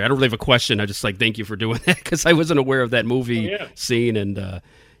that up there. I don't really have a question. I just thank you for doing that, because I wasn't aware of that movie scene, and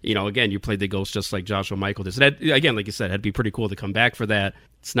again, you played the ghost just like Joshua Michael did. So that, again, like you said, it'd be pretty cool to come back for that.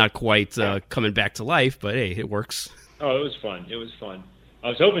 It's not quite coming back to life, but hey, it works. Oh, it was fun. I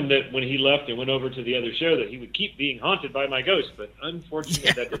was hoping that when he left and went over to the other show that he would keep being haunted by my ghost, but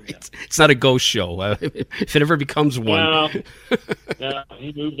unfortunately that didn't happen. It's not a ghost show. If it ever becomes one. No,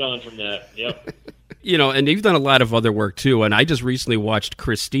 he moved on from that. Yep. And you've done a lot of other work too, and I just recently watched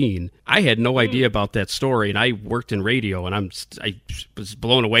Christine. I had no idea about that story, and I worked in radio, and I was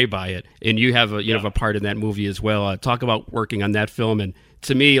blown away by it. And you have a part in that movie as well. Talk about working on that film, and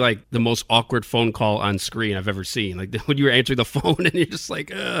to me, the most awkward phone call on screen I've ever seen. When you were answering the phone, and you're just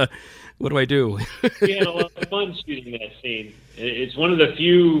like, what do I do? We had a lot of fun shooting that scene. It's one of the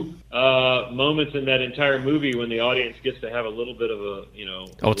few moments in that entire movie when the audience gets to have a little bit of a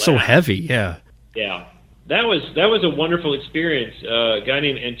Oh, it's so heavy, yeah. Yeah, that was a wonderful experience. A guy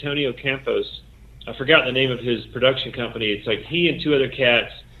named Antonio Campos, I forgot the name of his production company. It's like he and two other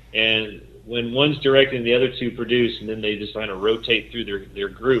cats, and when one's directing, the other two produce, and then they just kind of rotate through their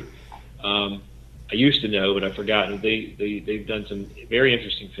group. I used to know, but I've forgotten. They've done some very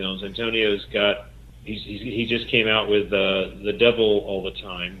interesting films. Antonio's got he just came out with The Devil All the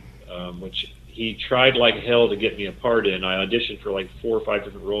Time, which he tried like hell to get me a part in. I auditioned for 4 or 5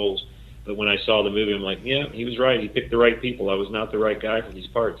 different roles. But when I saw the movie, I'm like, yeah, he was right. He picked the right people. I was not the right guy for these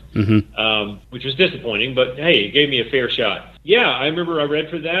parts, which was disappointing. But hey, it gave me a fair shot. Yeah, I remember I read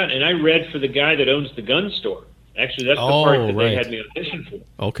for that, and I read for the guy that owns the gun store. Actually, that's the part that they had me audition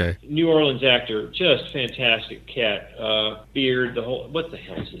for. Okay. New Orleans actor, just fantastic cat, beard, the whole. What the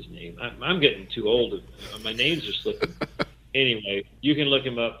hell's his name? I'm getting too old. My names are slipping. Anyway, you can look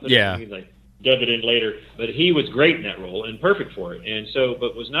him up. Yeah. You can, like, dub it in later. But he was great in that role and perfect for it. And so, but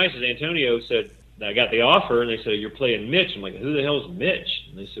what was nice is Antonio said, I got the offer, and they said, you're playing Mitch. I'm like, who the hell is Mitch?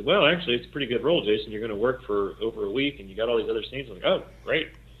 And they said, well, actually, it's a pretty good role, Jason. You're going to work for over a week, and you got all these other scenes. I'm like, oh, great.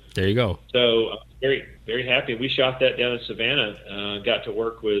 There you go. So very, very happy. We shot that down in Savannah. Got to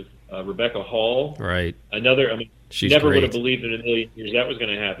work with Rebecca Hall. Right. Another, I mean, She's never great. would have believed in a million years that was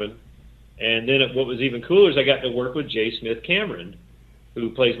going to happen. And then what was even cooler is I got to work with J. Smith Cameron,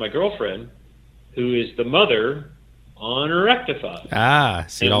 who plays my girlfriend, who is the mother on Rectify. Ah,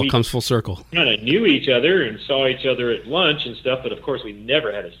 see, And it all we comes full circle. kind of knew each other and saw each other at lunch and stuff, but of course we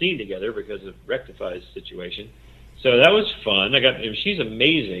never had a scene together because of Rectify's situation. So that was fun. She's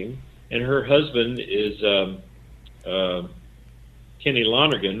amazing, and her husband is Kenny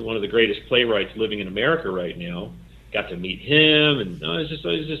Lonergan, one of the greatest playwrights living in America right now. Got to meet him, and it's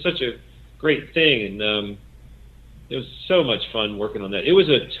just such a great thing, and it was so much fun working on that. It was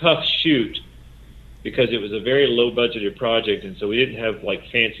a tough shoot because it was a very low budgeted project, and so we didn't have like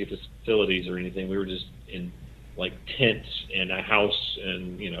fancy facilities or anything. We were just in like tents and a house,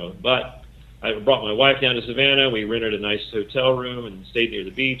 and but I brought my wife down to Savannah. We rented a nice hotel room and stayed near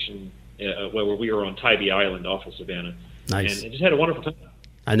the beach, and where we were on Tybee Island off of Savannah. Nice. And just had a wonderful time.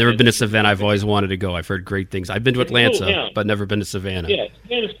 I've never been to Savannah. I've always wanted to go. I've heard great things. I've been to It's a cool Atlanta, town. but never been to Savannah. Yeah,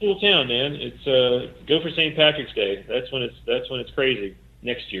 Savannah's a cool town, man. It's go for St. Patrick's Day. That's when it's crazy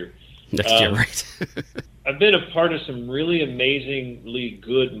next year. Next year, right? I've been a part of some really amazingly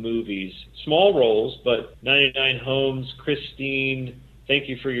good movies. Small roles, but 99 Homes, Christine, Thank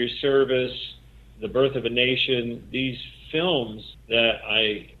You for Your Service, The Birth of a Nation. These films that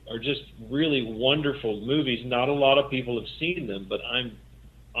are just really wonderful movies. Not a lot of people have seen them, but I'm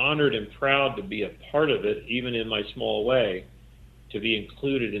honored and proud to be a part of it, even in my small way, to be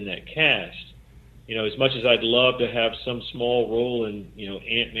included in that cast. As much as I'd love to have some small role in,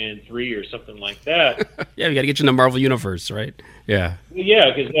 Ant-Man 3 or something like that. Yeah, we got to get you in the Marvel Universe, right? Yeah.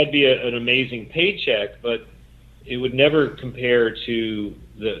 Yeah, because that'd be an amazing paycheck, but it would never compare to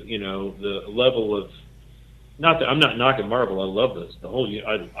the level of. Not that I'm not knocking Marvel. I love this.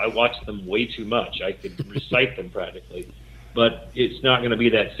 I watch them way too much. I could recite them practically, but it's not going to be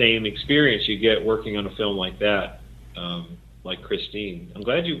that same experience you get working on a film like that. Like Christine. I'm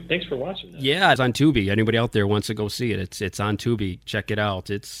glad thanks for watching that. Yeah, it's on Tubi. Anybody out there wants to go see it, it's on Tubi. Check it out.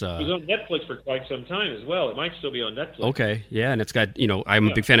 It was on Netflix for quite some time as well. It might still be on Netflix. Okay, yeah, and it's got, I'm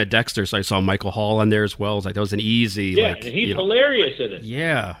a big fan of Dexter, so I saw Michael Hall on there as well. It's like, that was an easy, yeah, and he's hilarious in it.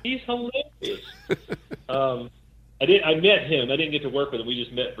 Yeah. He's hilarious. I met him. I didn't get to work with him. We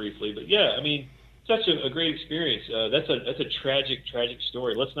just met briefly. But yeah, such a great experience. That's a tragic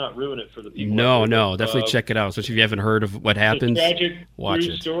story. Let's not ruin it for the people. No, definitely check it out. Especially if you haven't heard of what happens. It's a tragic watch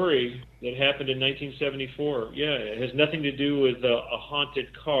true it. story that happened in 1974. Yeah, it has nothing to do with a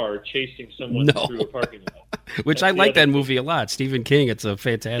haunted car chasing someone through a parking lot. Which I like that movie a lot. Stephen King. It's a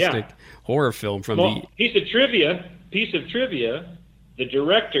fantastic horror film from the. Piece of trivia. The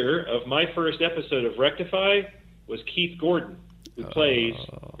director of my first episode of Rectify was Keith Gordon, who plays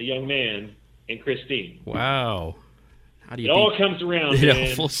the young man in Christine. Wow. How do you it all comes around,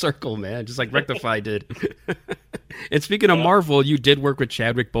 man. Full circle, man, just like Rectify did. And speaking of Marvel, you did work with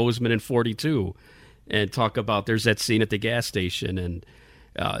Chadwick Boseman in 42 and talk about there's that scene at the gas station and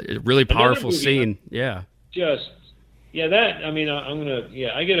a really powerful scene. Yeah. I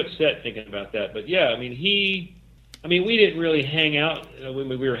get upset thinking about that. But yeah, we didn't really hang out when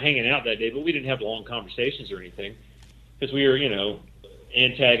we were hanging out that day, but we didn't have long conversations or anything because we were,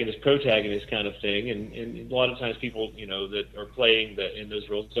 antagonist, protagonist kind of thing. And a lot of times people, that are playing in those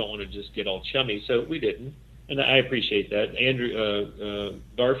roles don't want to just get all chummy. So we didn't. And I appreciate that. Andrew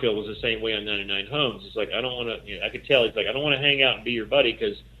Garfield was the same way on 99 Homes. It's like, I don't want to, I could tell he's like, I don't want to hang out and be your buddy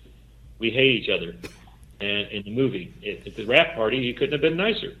because we hate each other. And in the movie, at the rap party, he couldn't have been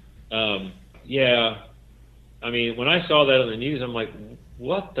nicer. When I saw that on the news, I'm like,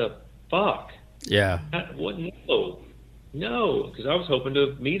 what the fuck? Yeah. What? No, because I was hoping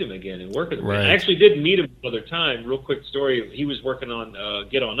to meet him again and work with him. Right. I actually did meet him another time. Real quick story. He was working on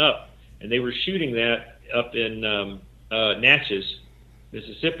Get On Up, and they were shooting that up in Natchez,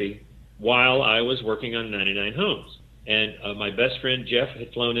 Mississippi, while I was working on 99 Homes. And my best friend Jeff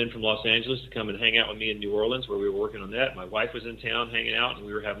had flown in from Los Angeles to come and hang out with me in New Orleans, where we were working on that. My wife was in town hanging out, and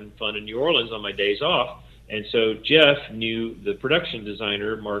we were having fun in New Orleans on my days off. And so Jeff knew the production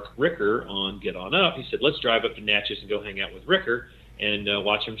designer, Mark Ricker, on Get On Up. He said, let's drive up to Natchez and go hang out with Ricker and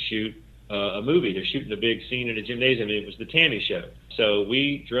watch him shoot a movie. They're shooting a big scene in a gymnasium, and it was the Tammy Show. So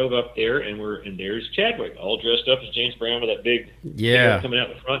we drove up there, and there's Chadwick, all dressed up as James Brown with that big hair coming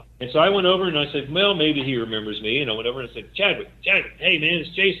out the front. And so I went over and I said, well, maybe he remembers me. And I went over and I said, Chadwick, hey man, it's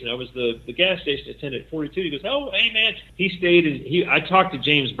Jason. I was the gas station attendant at 42. He goes, oh, hey man. I talked to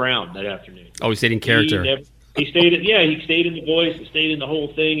James Brown that afternoon. Oh, he stayed in character. He stayed in the voice, he stayed in the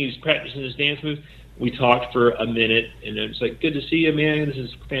whole thing. He was practicing his dance moves. We talked for a minute, and it was like, good to see you, man. This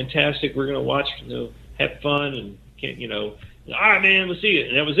is fantastic. We're going to watch, have fun, and all right, man, let's see it.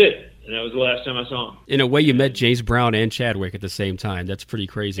 And that was it. And that was the last time I saw him. In a way, you met James Brown and Chadwick at the same time. That's pretty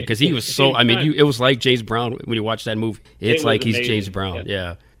crazy, because he was so, it was like James Brown when you watch that movie. It's like he's James Brown,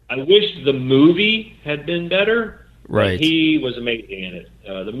 yeah. I wish the movie had been better, right? But he was amazing in it.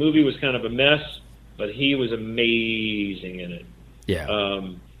 The movie was kind of a mess, but he was amazing in it. Yeah.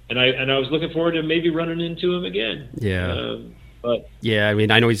 And I was looking forward to maybe running into him again. Yeah. But yeah, I mean,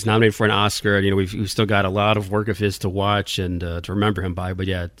 I know he's nominated for an Oscar, and we've still got a lot of work of his to watch and to remember him by. But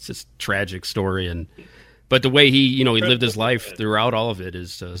yeah, it's just a tragic story, but the way he lived his life throughout all of it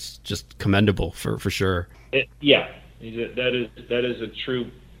is just commendable for sure. That is a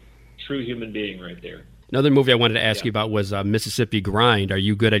true human being right there. Another movie I wanted to ask you about was Mississippi Grind. Are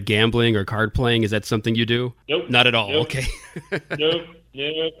you good at gambling or card playing? Is that something you do? Nope. Not at all. Nope. Okay. Nope.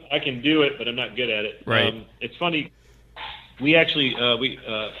 I can do it, but I'm not good at it. Right. It's funny. We actually,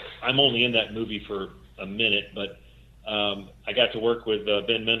 I'm only in that movie for a minute, but I got to work with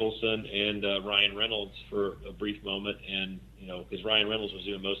Ben Mendelsohn and Ryan Reynolds for a brief moment, and because Ryan Reynolds was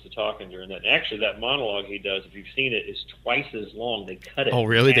doing most of the talking during that. And actually, that monologue he does, if you've seen it, is twice as long. They cut it. Oh,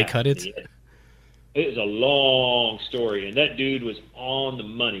 really? They cut it? It was a long story, and that dude was on the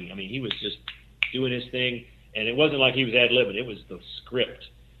money. I mean, he was just doing his thing, and it wasn't like he was ad-libbing. It was the script.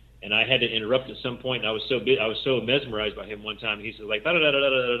 And I had to interrupt at some point, and I was so mesmerized by him one time. He said, like,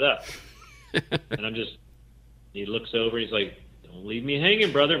 da-da-da-da-da-da-da. And he looks over, and he's like, don't leave me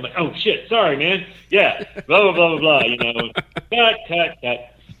hanging, brother. I'm like, oh, shit, sorry, man. Yeah, blah, blah, blah, blah, blah, cut.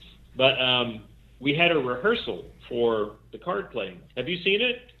 But we had a rehearsal for the card playing. Have you seen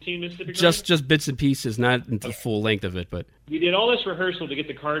it? Seen Mississippi Grind? Just bits and pieces, not the full length of it, but we did all this rehearsal to get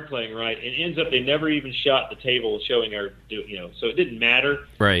the card playing right, and it ends up they never even shot the table showing so it didn't matter.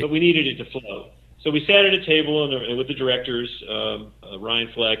 Right. But we needed it to flow. So we sat at a table with the directors, Ryan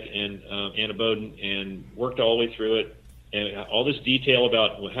Fleck and Anna Bowden, and worked all the way through it, and all this detail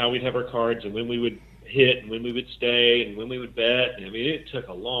about how we'd have our cards and when we would hit and when we would stay and when we would bet. And, I mean, it took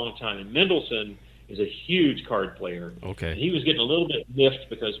a long time. And Mendelsohn is a huge card player. Okay. And he was getting a little bit miffed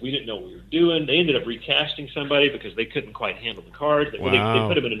because we didn't know what we were doing. They ended up recasting somebody because they couldn't quite handle the cards. Wow. They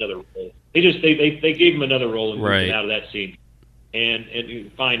put him in another role. They gave him another role and moved right him out of that scene. And a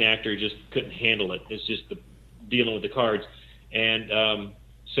fine actor just couldn't handle it. It's just dealing with the cards. And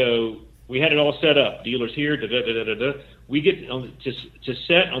so we had it all set up. Dealers here, da-da-da-da-da-da. We get to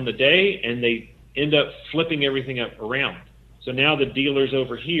set on the day, and they end up flipping everything up around. So now the dealer's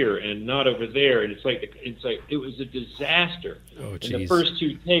over here and not over there, and it's like it was a disaster. Oh, and the first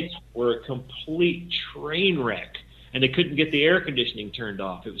two takes were a complete train wreck, and they couldn't get the air conditioning turned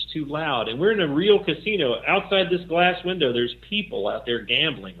off. It was too loud. And we're in a real casino. Outside this glass window, there's people out there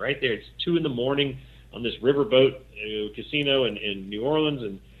gambling right there. It's 2 a.m. on this riverboat casino in New Orleans,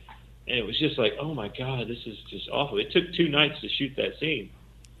 and it was just like, oh my God, this is just awful. It took 2 nights to shoot that scene,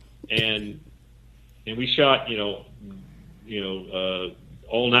 and we shot,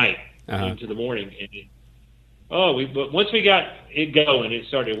 all night into the morning. And but once we got it going, it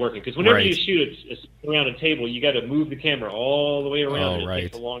started working. Because whenever you shoot around a table, you got to move the camera all the way around. It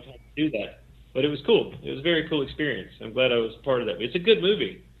takes a long time to do that. But it was cool. It was a very cool experience. I'm glad I was part of that. It's a good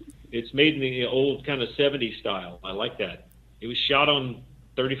movie. It's made in the old kind of 70s style. I like that. It was shot on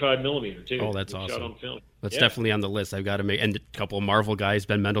 35 millimeter too. Oh, that's awesome. Shot on film. That's definitely on the list. I've got to make, and a couple of Marvel guys,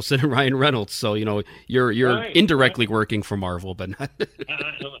 Ben Mendelsohn and Ryan Reynolds. So you're indirectly working for Marvel, but not.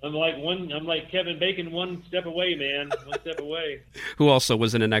 I'm like Kevin Bacon, one step away, man. One step away. Who also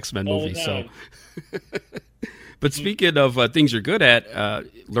was in an X-Men movie. So. But speaking of things you're good at,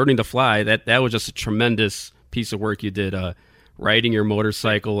 learning to fly, that was just a tremendous piece of work you did. Riding your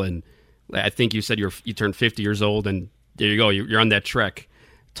motorcycle, and I think you said you turned 50 years old, and there you go. You're on that trek.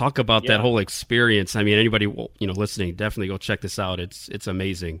 Talk about that whole experience. I mean, anybody listening, definitely go check this out. It's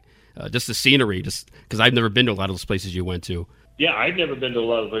amazing. Just the scenery, just because I've never been to a lot of those places you went to. Yeah, I'd never been to a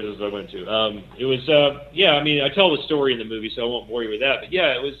lot of the places I went to. It was, I mean, I tell the story in the movie, so I won't bore you with that. But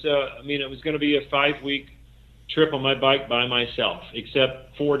yeah, it was, it was going to be a 5-week trip on my bike by myself,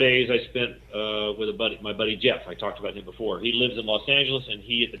 except 4 days I spent with my buddy Jeff. I talked about him before. He lives in Los Angeles, and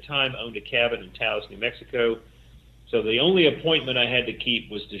he at the time owned a cabin in Taos, New Mexico. So the only appointment I had to keep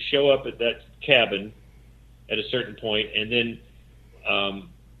was to show up at that cabin at a certain point, and then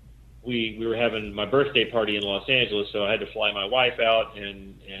we were having my birthday party in Los Angeles, so I had to fly my wife out,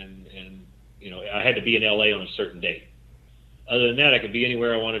 and I had to be in LA on a certain date. Other than that, I could be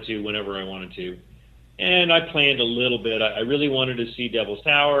anywhere I wanted to, whenever I wanted to. And I planned a little bit. I really wanted to see Devil's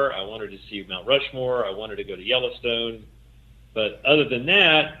Tower. I wanted to see Mount Rushmore. I wanted to go to Yellowstone. But other than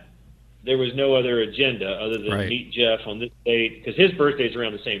that, there was no other agenda other than meet Jeff on this date, because his birthday's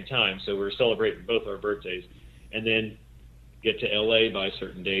around the same time, so we were celebrating both our birthdays. And then get to LA by a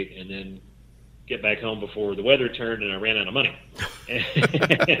certain date, and then get back home before the weather turned and I ran out of money.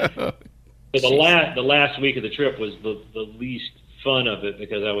 So the last week of the trip was the least fun of it,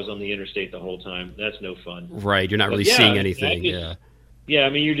 because I was on the interstate the whole time. That's no fun. Right, you're not really seeing anything. Yeah, I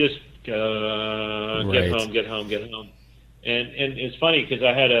mean, you just get home. And it's funny, because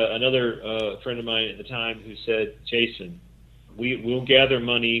I had another friend of mine at the time who said, Jason, we'll gather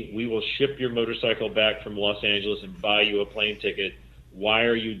money. We will ship your motorcycle back from Los Angeles and buy you a plane ticket. Why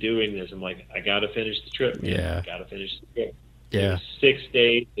are you doing this? I'm like, I got to finish the trip. Man. Yeah. I got to finish the trip. Yeah. It was 6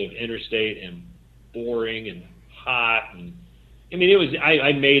 days of interstate and boring and hot. And I mean,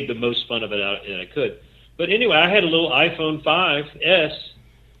 I made the most fun of it that I could. But anyway, I had a little iPhone 5S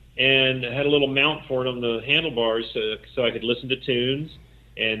and I had a little mount for it on the handlebars so I could listen to tunes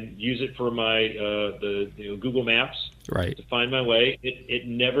and use it for my Google Maps to find my way. It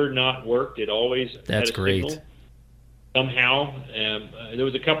never not worked. It always had a signal somehow. There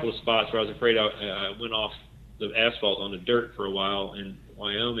was a couple of spots where I was afraid I went off the asphalt on the dirt for a while in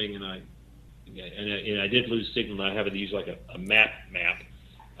Wyoming, and I did lose signal. I had to use like a map.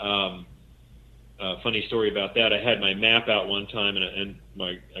 Funny story about that. I had my map out one time, and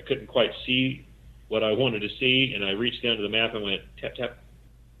I couldn't quite see what I wanted to see, and I reached down to the map and went tap tap.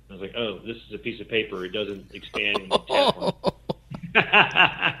 I was like, oh, this is a piece of paper. It doesn't expand when you tap on it.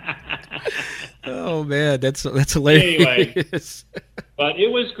 Oh, man, that's hilarious. Anyway, but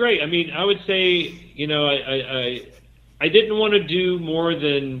it was great. I mean, I would say, I didn't want to do more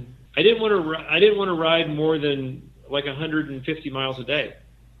than I didn't want to ride more than like 150 miles a day.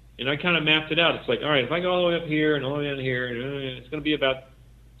 And I kind of mapped it out. It's like, all right, if I go all the way up here and all the way down here, it's going to be about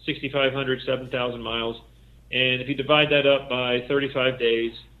 6,500, 7,000 miles. And if you divide that up by 35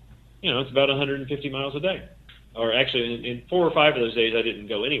 days, it's about 150 miles a day. Or actually, in 4 or 5 of those days, I didn't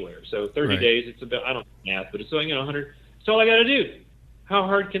go anywhere. So 30 days, it's about, I don't know math, but it's 100. It's all I got to do. How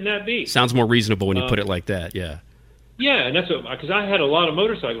hard can that be? Sounds more reasonable when you put it like that, yeah. Yeah, and that's because I had a lot of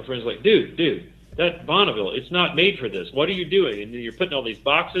motorcycle friends like, dude, that Bonneville, it's not made for this. What are you doing? And you're putting all these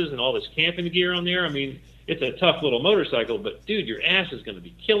boxes and all this camping gear on there. I mean, it's a tough little motorcycle, but dude, your ass is going to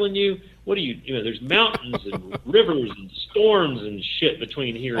be killing you. What do you there's mountains and rivers and storms and shit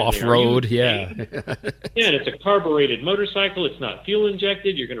between here and there. Off-road, yeah. Yeah, and it's a carbureted motorcycle. It's not fuel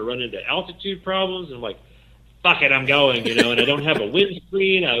injected. You're going to run into altitude problems. And I'm like, fuck it, I'm going, and I don't have a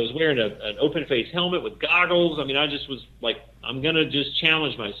windscreen. I was wearing an open-face helmet with goggles. I mean, I just was like, I'm going to just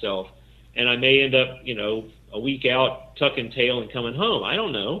challenge myself. And I may end up, a week out tucking tail and coming home. I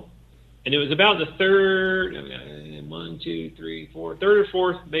don't know. And it was about the third or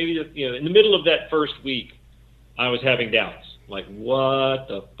fourth, maybe, in the middle of that first week, I was having doubts. Like, what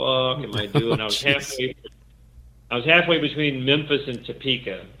the fuck am I doing? I was halfway between Memphis and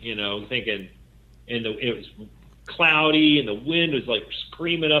Topeka, thinking, and it was cloudy and the wind was like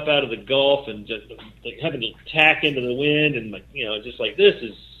screaming up out of the Gulf and just like having to tack into the wind and just like, this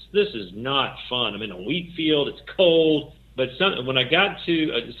is not fun. I'm in a wheat field. It's cold. But when I got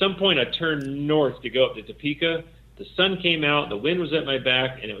to, at some point I turned north to go up to Topeka, the sun came out, the wind was at my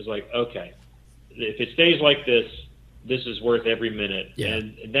back, and it was like, okay, if it stays like this is worth every minute. Yeah.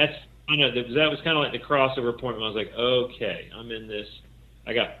 And that was kind of like the crossover point when I was like, okay, I'm in this.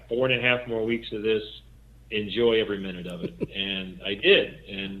 I got 4.5 more weeks of this. Enjoy every minute of it. And I did.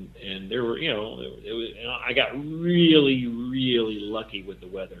 And there were, I got really, really lucky with the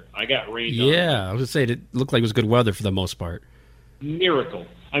weather. I got rained on. Yeah, I was going to say, it looked like it was good weather for the most part. Miracle.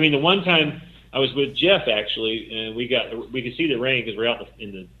 I mean, the one time I was with Jeff, actually, and we could see the rain because we're out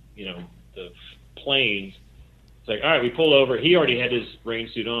in the plains. It's like, all right, we pull over. He already had his rain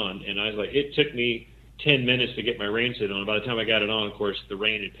suit on, and I was like, it took me 10 minutes to get my rain suit on. By the time I got it on, of course, the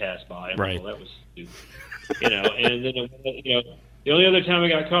rain had passed by. Right. Like, well, that was stupid. And then, the only other time I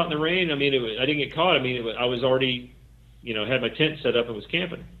got caught in the rain, I mean, I didn't get caught. I mean, I was already had my tent set up and was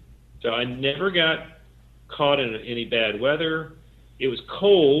camping. So I never got caught in any bad weather. It was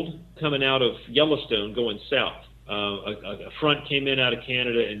cold coming out of Yellowstone going south. A front came in out of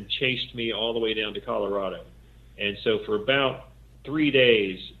Canada and chased me all the way down to Colorado. And so for about 3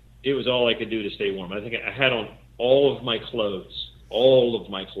 days, it was all I could do to stay warm. I think I had on all of my clothes. All of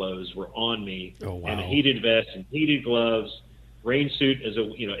my clothes were on me. Oh, wow. And a heated vest and heated gloves, rain suit,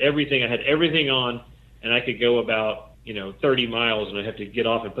 everything. I had everything on, and I could go about 30 miles, and I have to get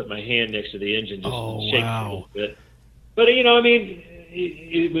off and put my hand next to the engine just to shake it a little bit. But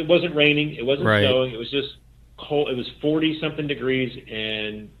it wasn't raining, it wasn't snowing, it was just cold. It was 40-something degrees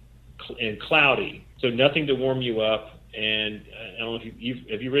and cloudy, so nothing to warm you up. And I don't know if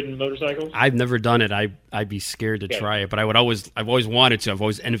have you ridden motorcycles? I've never done it. I'd be scared to try it, but I've always wanted to. I've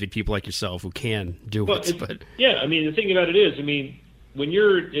always envied people like yourself who can do it. But yeah, the thing about it is, when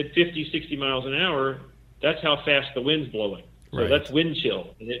you're at 50, 60 miles an hour, that's how fast the wind's blowing. So that's wind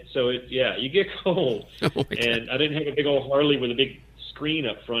chill. And you get cold. Oh, and I didn't have a big old Harley with a big screen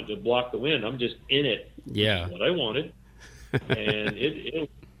up front to block the wind. I'm just in it. Yeah. That's what I wanted. And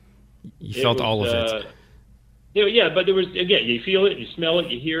you felt all of it. But there was, again, you feel it, you smell it,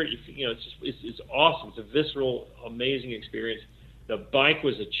 you hear it. It's awesome. It's a visceral, amazing experience. The bike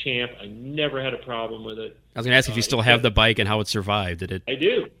was a champ. I never had a problem with it. I was going to ask if you still have the bike and how it survived. Did it? I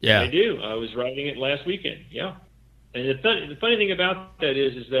do. Yeah. I do. I was riding it last weekend. Yeah. And the funny thing about that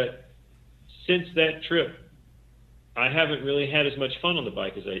is that since that trip, I haven't really had as much fun on the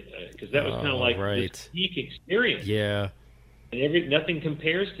bike because that was kind of like this peak experience. Yeah. And nothing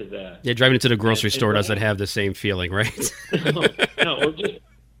compares to that. Yeah, driving into the grocery store doesn't have the same feeling, right?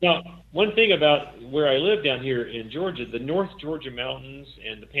 Now, one thing about where I live down here in Georgia, the North Georgia mountains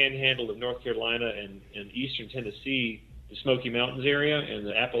and the panhandle of North Carolina and eastern Tennessee, the Smoky Mountains area and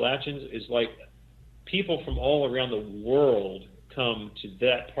the Appalachians, is like people from all around the world come to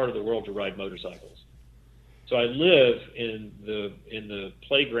that part of the world to ride motorcycles. So I live in the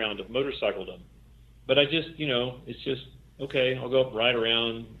playground of motorcycledom. But I just, it's just, okay, I'll go up, ride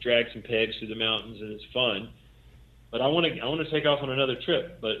around, drag some pegs through the mountains, and it's fun. But I want to take off on another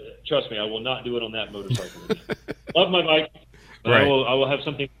trip. But trust me, I will not do it on that motorcycle again. Love my bike, but I will have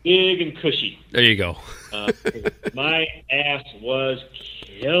something big and cushy. There you go. My ass was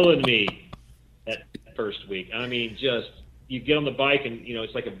killing me that first week. Just you get on the bike and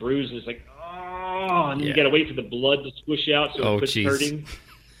it's like a bruise, and it's like and you got to wait for the blood to squish out so it quits hurting.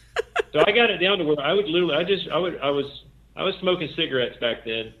 So I got it down to where I would literally, I was smoking cigarettes back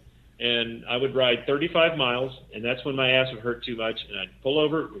then. And I would ride 35 miles, and that's when my ass would hurt too much, and I'd pull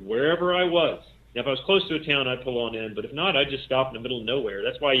over wherever I was. Now, if I was close to a town, I'd pull on in, but if not, I'd just stop in the middle of nowhere.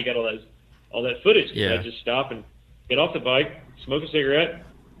 That's why you got all that footage. Yeah. I'd just stop and get off the bike, smoke a cigarette,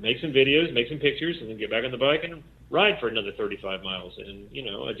 make some videos, make some pictures, and then get back on the bike and ride for another 35 miles. And,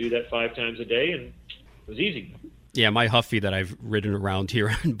 I do that 5 times a day, and it was easy. Yeah, my Huffy that I've ridden around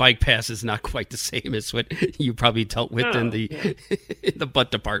here on Bike Pass is not quite the same as what you probably dealt with in the in the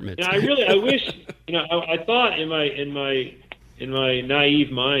butt department. I wish, I thought in my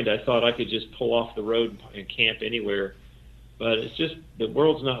naive mind, I thought I could just pull off the road and camp anywhere, but it's just the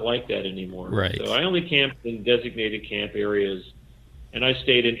world's not like that anymore. Right. So I only camped in designated camp areas, and I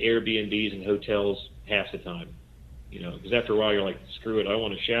stayed in Airbnbs and hotels half the time. Because after a while you're like, screw it, I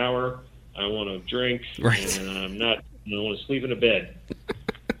want to shower. I want to drink, and I want to sleep in a bed.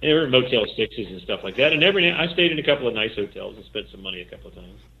 And there were Motel 6s and stuff like that. And I stayed in a couple of nice hotels and spent some money a couple of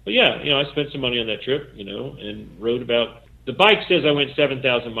times. But yeah, I spent some money on that trip, and rode about. The bike says I went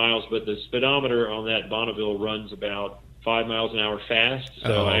 7,000 miles, but the speedometer on that Bonneville runs about 5 miles an hour fast.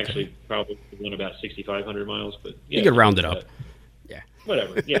 So I actually probably went about 6,500 miles. But yeah, you could round it up. Yeah.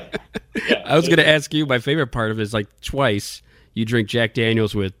 Whatever. Yeah. I was going to ask you. My favorite part of it is twice you drink Jack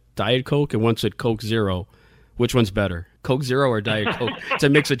Daniels with Diet Coke and once with Coke Zero. Which one's better, Coke Zero or Diet Coke? It's a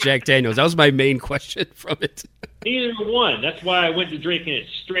mix of Jack Daniels. That was my main question from it. Neither one. That's why I went to drinking it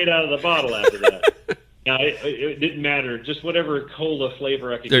straight out of the bottle after that. Now, it didn't matter. Just whatever cola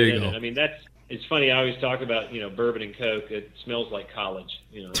flavor I could get in it. It's funny. I always talk about, bourbon and Coke. It smells like college.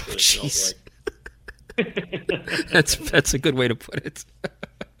 That's what it smells like. That's a good way to put it.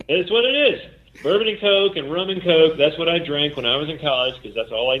 It's what it is. Bourbon and Coke and rum and Coke, that's what I drank when I was in college because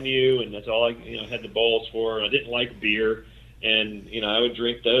that's all I knew and that's all I had the balls for. I didn't like beer, and I would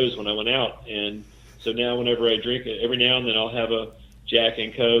drink those when I went out. And so now whenever I drink it, every now and then I'll have a Jack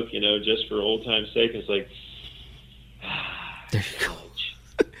and Coke, just for old time's sake. It's like, there you go.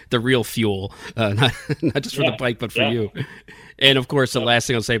 The real fuel, not just for the bike, but for you. And of course, the last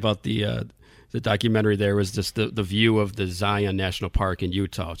thing I'll say about the documentary there was just the view of the Zion National Park in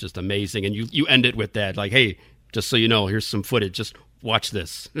Utah. It's just amazing. And you end it with that, like, hey, Just so you know, here's some footage. Just watch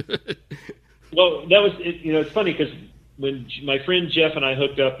this. Well, that was, it's funny because when my friend Jeff and I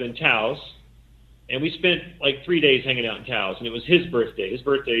hooked up in Taos, and we spent like 3 days hanging out in Taos, and it was his birthday. His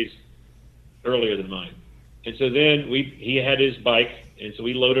birthday's earlier than mine. And so then he had his bike, and so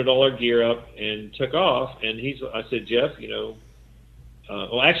we loaded all our gear up and took off. And I said, Jeff,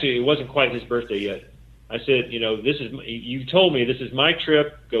 well, actually, it wasn't quite his birthday yet. I said, you told me this is my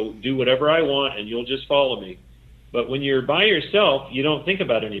trip. Go do whatever I want, and you'll just follow me. But when you're by yourself, you don't think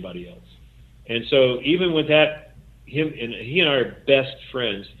about anybody else. And so even with that, he and I are best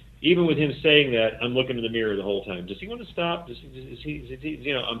friends. Even with him saying that, I'm looking in the mirror the whole time. Does he want to stop? Is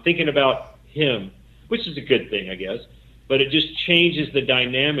he, I'm thinking about him, which is a good thing, I guess. But it just changes the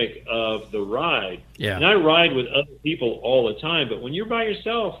dynamic of the ride. Yeah. And I ride with other people all the time, but when you're by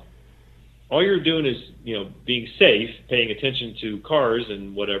yourself, all you're doing is, being safe, paying attention to cars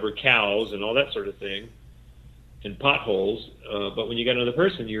and whatever, cows and all that sort of thing, and potholes. But when you got another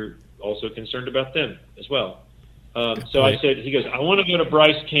person, you're also concerned about them as well. So I said, he goes, I want to go to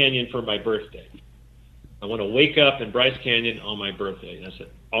Bryce Canyon for my birthday. I want to wake up in Bryce Canyon on my birthday. And I said,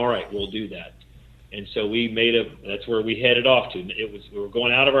 all right, we'll do that. And so that's where we headed off to. We were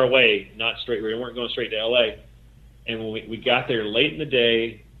going out of our way, we weren't going straight to LA. And when we got there late in the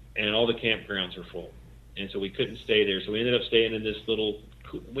day, and all the campgrounds were full. And so we couldn't stay there. So we ended up staying in this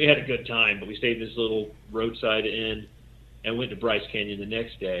we had a good time, but we stayed in this little roadside inn and went to Bryce Canyon the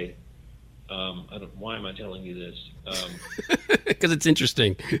next day. Why am I telling you this? Because it's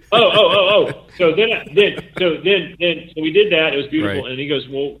interesting. So so we did that. It was beautiful. Right. And he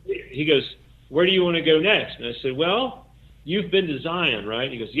goes, where do you want to go next? And I said, well, you've been to Zion, right?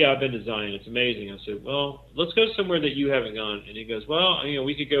 He goes, yeah, I've been to Zion. It's amazing. I said, well, let's go somewhere that you haven't gone. And he goes, well,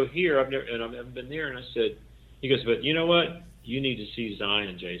 we could go here. I haven't been there. And I said, he goes, but you know what? You need to see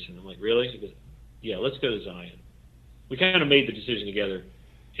Zion, Jason. I'm like, really? He goes, yeah, let's go to Zion. We kind of made the decision together.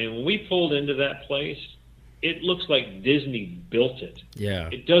 And when we pulled into that place, it looks like Disney built it. Yeah.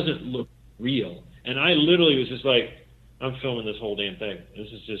 It doesn't look real. And I literally was just like, I'm filming this whole damn thing. This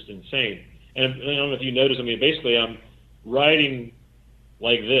is just insane. And I don't know if you noticed, basically I'm riding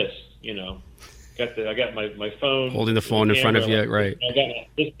like this, I got my phone. Holding the phone in front of you, right. I got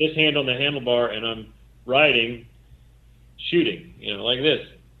this hand on the handlebar, and I'm riding, shooting, like this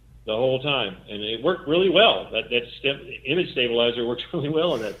the whole time. And it worked really well. That image stabilizer works really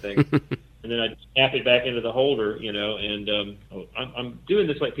well on that thing. And then I snap it back into the holder, and I'm doing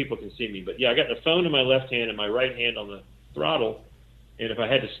this like people can see me. But, yeah, I got the phone in my left hand and my right hand on the throttle. And if I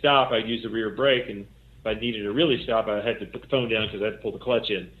had to stop, I'd use the rear brake. And if I needed to really stop, I had to put the phone down because I had to pull the clutch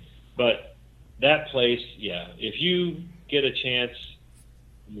in. But that place, yeah, if you get a chance,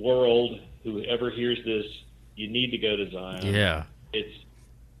 world, whoever hears this, you need to go to Zion. Yeah. If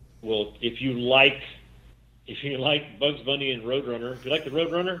you like Bugs Bunny and Roadrunner, if you like the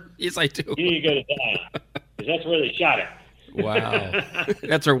Roadrunner, yes, I do. You need to go to Zion because that's where they shot it. Wow.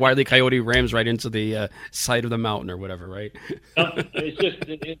 That's where Wile E. Coyote rams right into the side of the mountain or whatever, right? It's just,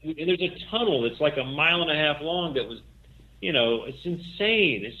 and there's a tunnel that's like 1.5 miles long that was, it's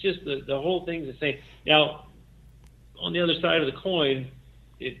insane. It's just the whole thing's insane. Now, on the other side of the coin,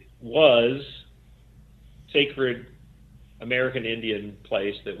 it was sacred American Indian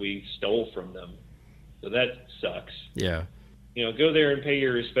place that we stole from them. So that sucks. Yeah. Go there and pay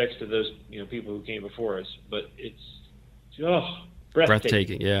your respects to those, people who came before us. But it's,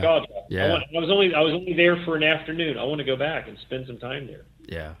 breathtaking. Yeah. God, yeah. I was only there for an afternoon. I want to go back and spend some time there.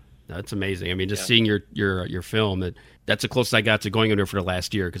 Yeah. That's amazing. Seeing your film, that's the closest I got to going in there for the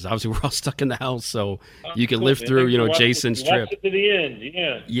last year because obviously we're all stuck in the house, so you can live through, Jason's trip. Watch it to the end,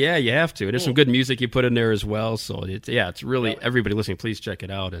 yeah. Yeah, you have to. There's some good music you put in there as well, so it's really everybody listening. Please check it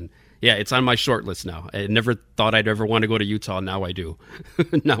out, and yeah, it's on my short list now. I never thought I'd ever want to go to Utah. Now I do.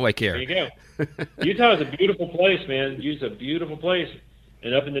 Now I care. There you go. Utah is a beautiful place, man. Utah's a beautiful place,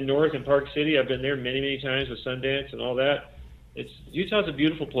 and up in the north in Park City, I've been there many, many times with Sundance and all that. Utah's a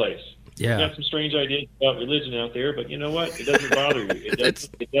beautiful place. Yeah. You've got some strange ideas about religion out there, but you know what? It doesn't bother you. It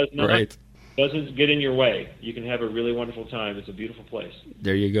does not. Right. Doesn't get in your way. You can have a really wonderful time. It's a beautiful place.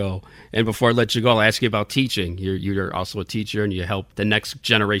 There you go. And before I let you go, I'll ask you about teaching. You're also a teacher, and you help the next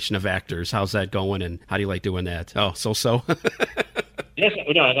generation of actors. How's that going, and how do you like doing that? Oh, so. Yes,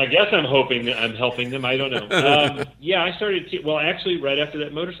 no, I guess I'm hoping that I'm helping them. I don't know. Yeah, I started. Actually, right after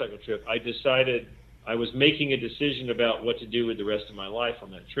that motorcycle trip, I decided I was making a decision about what to do with the rest of my life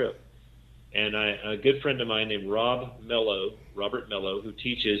on that trip. And a good friend of mine named Robert Mello, who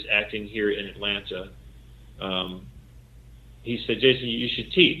teaches acting here in Atlanta, he said, Jason, you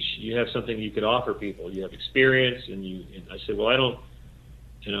should teach. You have something you could offer people. You have experience. And I said, well,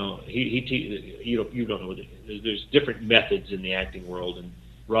 you don't know. There's different methods in the acting world, and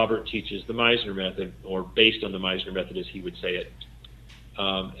Robert teaches the Meisner method, or based on the Meisner method, as he would say it.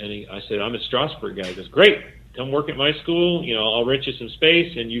 I said, I'm a Strasberg guy. He goes, great, come work at my school. I'll rent you some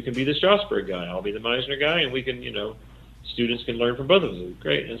space, and you can be the Strasberg guy. I'll be the Meisner guy, and we can, students can learn from both of us.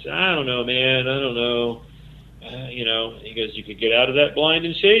 Great. And I said, I don't know, man. I don't know. He goes, you could get out of that blind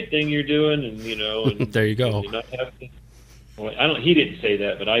and shade thing you're doing, and and there you go. Not have to, well, he didn't say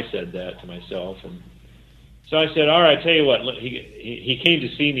that, but I said that to myself, and so I said, all right, tell you what. He came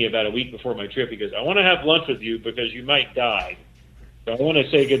to see me about a week before my trip. He goes, I want to have lunch with you because you might die. So I want to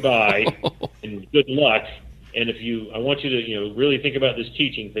say goodbye and good luck. And I want you to, really think about this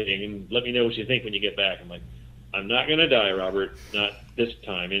teaching thing and let me know what you think when you get back. I'm like, I'm not going to die, Robert. Not this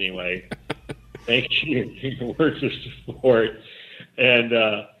time, anyway. Thank you for your words of support. And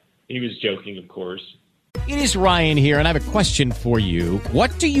he was joking, of course. It is Ryan here, and I have a question for you.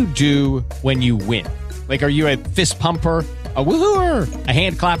 What do you do when you win? Like, are you a fist pumper, a woohooer, a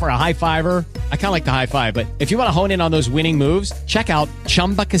hand clapper, a high fiver? I kind of like the high five, but if you want to hone in on those winning moves, check out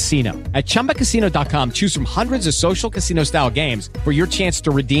Chumba Casino. At ChumbaCasino.com, choose from hundreds of social casino-style games for your chance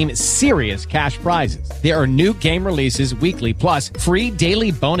to redeem serious cash prizes. There are new game releases weekly, plus free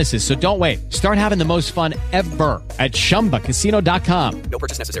daily bonuses, so don't wait. Start having the most fun ever at ChumbaCasino.com. No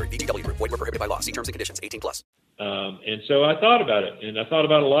purchase necessary. VGW. Void where prohibited by law. See terms and conditions. 18+. And so I thought about it, and I thought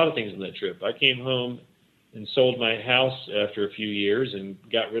about a lot of things on that trip. I came home and sold my house after a few years and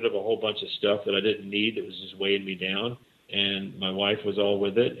got rid of a whole bunch of stuff that I didn't need that was just weighing me down. And my wife was all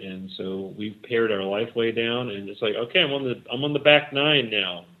with it, and so we pared our life way down. And it's like, okay, I'm on the back nine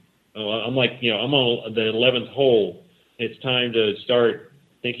now. I'm like, I'm on the 11th hole. It's time to start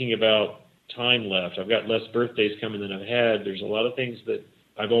thinking about time left. I've got less birthdays coming than I've had. There's a lot of things that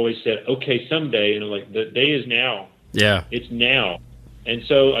I've always said, okay, someday, and I'm like, the day is now. Yeah, it's now. And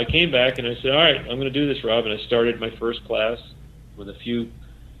so I came back and I said, all right, I'm going to do this, Rob. And I started my first class with a few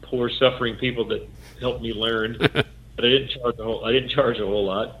poor, suffering people that helped me learn. But I didn't charge a whole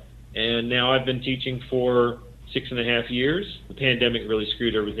lot. And now I've been teaching for 6.5 years. The pandemic really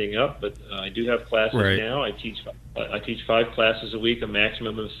screwed everything up, but I do have classes now. I teach 5 classes a week, a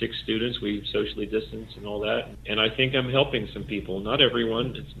maximum of 6 students. We socially distance and all that. And I think I'm helping some people. Not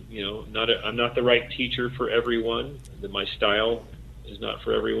everyone. It's, I'm not the right teacher for everyone. My style is not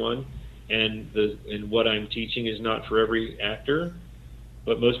for everyone, and what I'm teaching is not for every actor,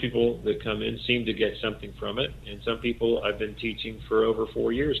 but most people that come in seem to get something from it, and some people I've been teaching for over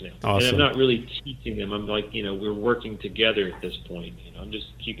 4 years now. Awesome. And I'm not really teaching them. I'm like, we're working together at this point. I'm just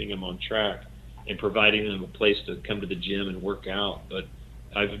keeping them on track and providing them a place to come to the gym and work out. But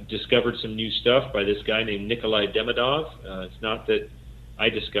I've discovered some new stuff by this guy named Nikolai Demidov. It's not that I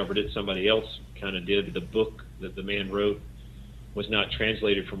discovered it, somebody else kind of did. The book that the man wrote was not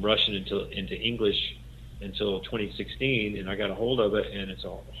translated from Russian into English until 2016, and I got a hold of it, and it's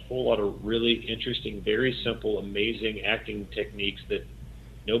a whole lot of really interesting, very simple, amazing acting techniques that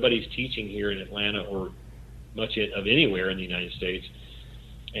nobody's teaching here in Atlanta or much of anywhere in the United States.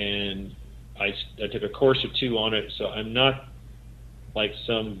 And I took a course or 2 on it, so I'm not like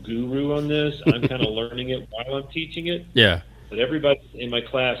some guru on this. I'm kind of learning it while I'm teaching it. Yeah. But everybody in my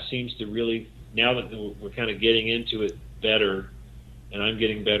class seems to really, now that we're kind of getting into it better, and I'm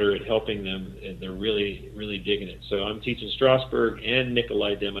getting better at helping them, and they're really, really digging it. So I'm teaching Strasberg and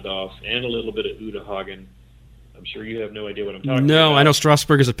Nikolai Demidov and a little bit of Uta Hagen. I'm sure you have no idea what I'm talking about. No, I know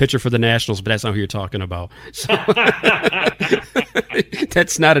Strasberg is a pitcher for the Nationals, but that's not who you're talking about. So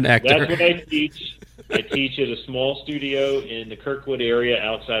that's not an actor. That's what I teach. I teach at a small studio in the Kirkwood area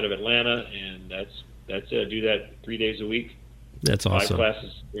outside of Atlanta, and that's it. I do that 3 days a week. That's awesome. 5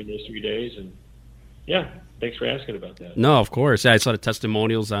 classes during those 3 days, and yeah. Thanks for asking about that. No, of course. Yeah, I saw the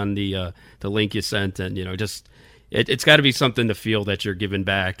testimonials on the link you sent, and just it's got to be something to feel that you're giving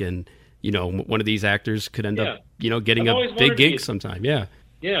back, and one of these actors could end up getting a big gig sometime. Yeah.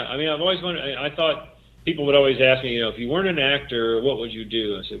 Yeah, I mean, I've always wondered. I thought people would always ask me, if you weren't an actor, what would you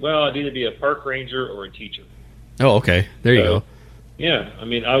do? I said, well, I'd either be a park ranger or a teacher. Oh, okay. There you go. Yeah, I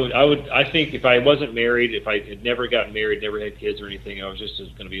mean, I think if I wasn't married, if I had never gotten married, never had kids or anything, I was just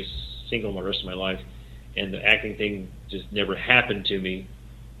going to be single the rest of my life, and the acting thing just never happened to me,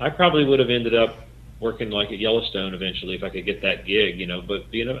 I probably would have ended up working like at Yellowstone eventually if I could get that gig, But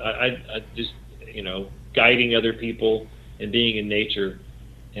I just, guiding other people and being in nature,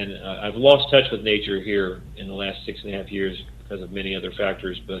 and I've lost touch with nature here in the last 6.5 years because of many other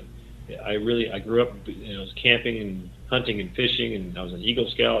factors. But I grew up, camping and hunting and fishing, and I was an Eagle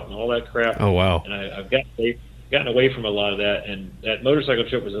Scout and all that crap. Oh wow! And gotten away from a lot of that, and that motorcycle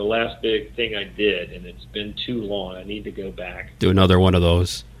trip was the last big thing I did, and it's been too long. I need to go back. Do another one of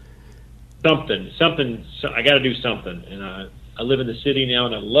those. Something. I got to do something, and I live in the city now,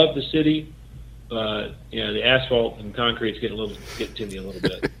 and I love the city, but the asphalt and concrete's getting to me a little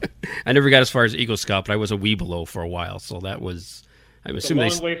bit. I never got as far as Eagle Scout, but I was a Weebelo for a while, so that was. I'm assuming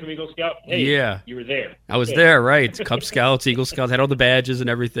it's a long way from Eagle Scout. Hey, yeah, you were there. I was there, right? Cub Scouts, Eagle Scouts, had all the badges and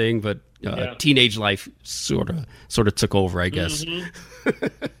everything, but teenage life sort of took over, I guess. Mm-hmm.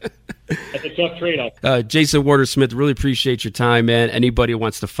 That's a tough trade-off. Jason Warner Smith, really appreciate your time, man. Anybody who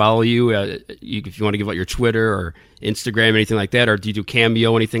wants to follow you, if you want to give out your Twitter or Instagram, anything like that, or do you do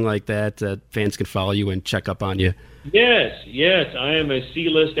Cameo, anything like that, fans can follow you and check up on you. Yes. I am a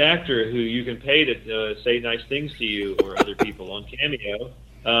C-list actor who you can pay to say nice things to you or other people on Cameo.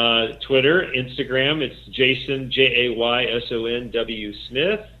 Twitter, Instagram, it's Jason, JAYSONW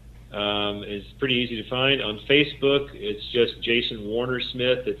Smith. It's pretty easy to find. On Facebook, it's just Jason Warner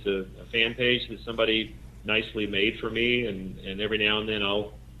Smith. It's a fan page that somebody nicely made for me, and every now and then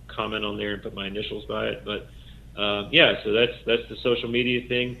I'll comment on there and put my initials by it. But so that's the social media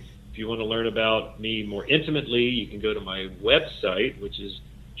thing. If you want to learn about me more intimately, you can go to my website, which is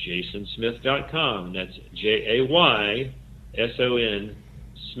jasonsmith.com. That's JAYSON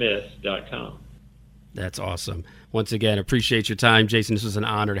Smith.com. That's awesome. Once again, appreciate your time, Jason. This was an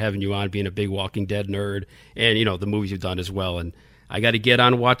honor having you on, being a big Walking Dead nerd, and the movies you've done as well. And I got to get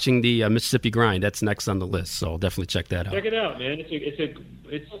on watching the Mississippi Grind. That's next on the list, so I'll definitely check that out. Check it out, man.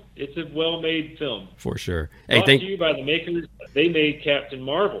 It's a well-made film. For sure. Brought to you by the makers. They made Captain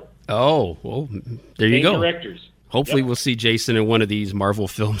Marvel. Oh, well, there you go. Directors. Hopefully we'll see Jason in one of these Marvel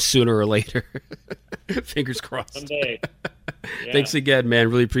films sooner or later. Fingers crossed. Someday. Yeah. Thanks again, man.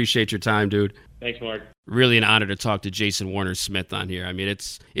 Really appreciate your time, dude. Thanks, Mark. Really an honor to talk to Jason Warner Smith on here. I mean,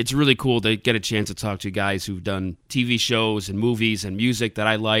 it's really cool to get a chance to talk to guys who've done TV shows and movies and music that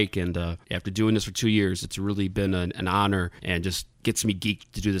I like. And after doing this for 2 years, it's really been an honor and just gets me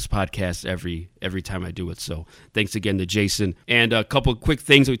geeked to do this podcast every time I do it. So thanks again to Jason. And a couple of quick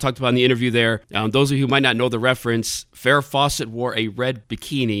things that we talked about in the interview there. Those of you who might not know the reference, Farrah Fawcett wore a red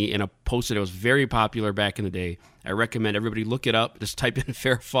bikini in a poster that was very popular back in the day. I recommend everybody look it up. Just type in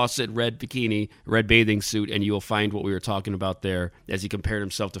Farrah Fawcett red bikini, red bathing suit, and you will find what we were talking about there as he compared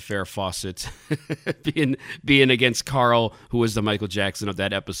himself to Farrah Fawcett being against Carl, who was the Michael Jackson of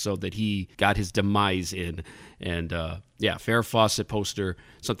that episode that he got his demise in. And Farrah Fawcett poster,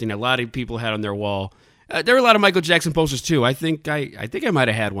 something a lot of people had on their wall. There were a lot of Michael Jackson posters too. I think I might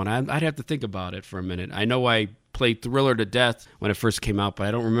have had one. I'd have to think about it for a minute. I know I played Thriller to death when it first came out, but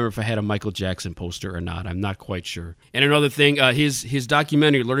I don't remember if I had a Michael Jackson poster or not. I'm not quite sure. And another thing, his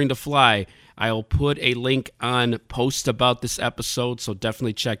documentary, Learning to Fly, I'll put a link on post about this episode, so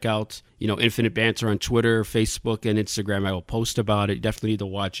definitely check out, Infinite Banter on Twitter, Facebook, and Instagram. I will post about it. You definitely need to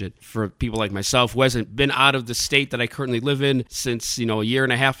watch it. For people like myself who hasn't been out of the state that I currently live in since, a year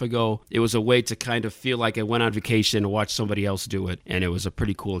and a half ago, it was a way to kind of feel like I went on vacation and watched somebody else do it, and it was a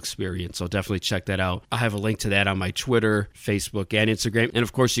pretty cool experience, so definitely check that out. I'll have a link to that on my Twitter, Facebook, and Instagram, and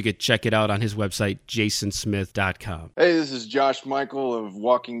of course you could check it out on his website, jasonsmith.com. Hey, this is Josh Michael of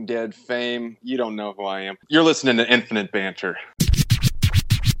Walking Dead fame. You don't know who I am. You're listening to Infinite Banter.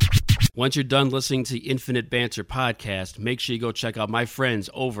 Once you're done listening to the Infinite Banter podcast, make sure you go check out my friends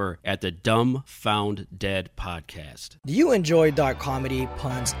over at the Dumb Found Dead podcast. Do you enjoy dark comedy,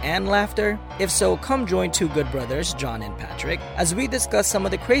 puns, and laughter? If so, come join two good brothers, John and Patrick, as we discuss some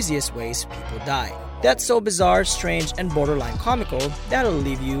of the craziest ways people die. That's so bizarre, strange, and borderline comical that'll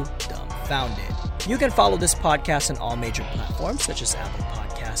leave you dumbfounded. You can follow this podcast on all major platforms such as Apple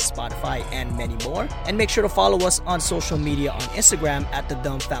Podcasts, Spotify, and many more. And make sure to follow us on social media on Instagram at The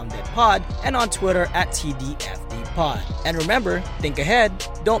Dumbfounded Pod and on Twitter at TDFDPod. And remember, think ahead,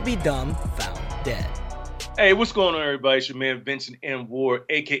 don't be dumb found dead. Hey, what's going on, everybody? It's your man Vincent M. Ward,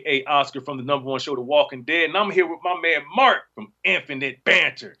 a.k.a. Oscar from the #1 show, The Walking Dead. And I'm here with my man Mark from Infinite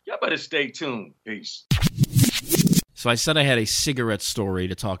Banter. Y'all better stay tuned. Peace. So I said I had a cigarette story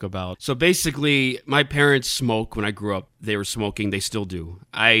to talk about. So basically, my parents smoked when I grew up. They were smoking. They still do.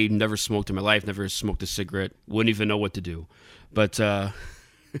 I never smoked in my life, never smoked a cigarette. Wouldn't even know what to do. But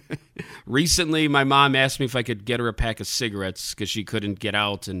recently, my mom asked me if I could get her a pack of cigarettes because she couldn't get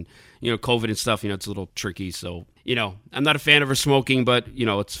out. And, COVID and stuff, it's a little tricky. So, I'm not a fan of her smoking, but,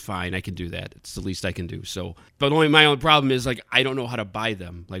 it's fine. I can do that. It's the least I can do. So, but my only problem is, I don't know how to buy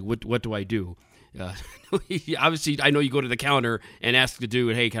them. What do I do? Obviously, I know you go to the counter and ask the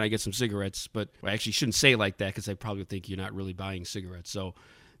dude, hey, can I get some cigarettes? But I actually shouldn't say it like that because they probably think you're not really buying cigarettes. So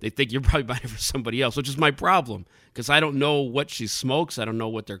they think you're probably buying it for somebody else, which is my problem because I don't know what she smokes. I don't know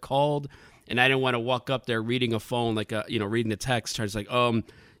what they're called. And I didn't want to walk up there reading a phone, like, reading the text. I was like,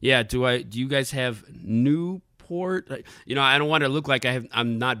 yeah, do you guys have Newport? I don't want to look like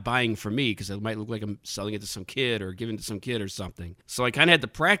I'm not buying for me, because it might look like I'm selling it to some kid or giving it to some kid or something. So I kind of had to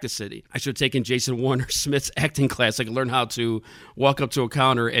practice it. I should have taken Jason Warner Smith's acting class. I could learn how to walk up to a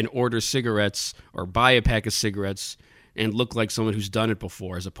counter and order cigarettes or buy a pack of cigarettes and look like someone who's done it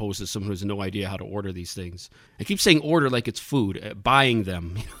before, as opposed to someone who has no idea how to order these things. I keep saying order like it's food, buying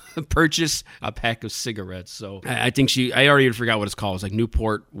them. Purchase a pack of cigarettes. So I think I already forgot what it's called. It's like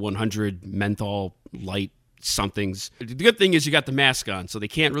Newport 100 menthol light somethings. The good thing is you got the mask on, so they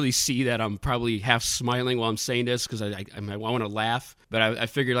can't really see that I'm probably half smiling while I'm saying this, because I want to laugh. But I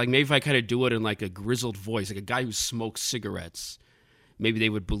figured, like, maybe if I kind of do it in like a grizzled voice, like a guy who smokes cigarettes, maybe they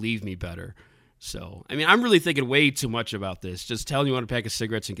would believe me better. So, I mean, I'm really thinking way too much about this. Just telling you want a pack of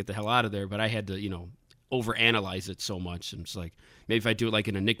cigarettes and get the hell out of there. But I had to, overanalyze it so much. I'm just like, maybe if I do it like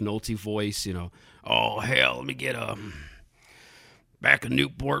in a Nick Nolte voice, oh, hell, let me get a pack of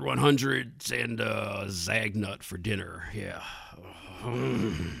Newport 100s and a Zagnut for dinner. Yeah.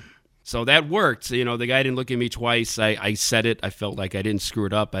 So that worked. The guy didn't look at me twice. I said it. I felt like I didn't screw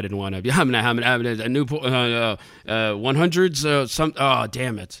it up. I didn't want to be, I'm a Newport 100s. Oh,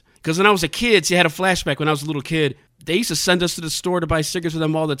 damn it. Because when I was a kid, I had a flashback when I was a little kid. They used to send us to the store to buy cigarettes with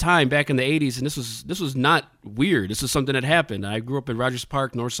them all the time back in the 80s, and this was not weird. This was something that happened. I grew up in Rogers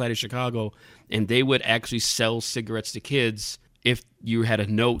Park, north side of Chicago, and they would actually sell cigarettes to kids if you had a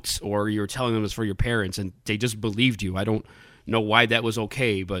note or you were telling them it was for your parents, and they just believed you. I don't know why that was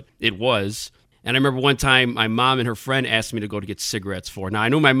okay, but it was. And I remember one time my mom and her friend asked me to go to get cigarettes for her. Now, I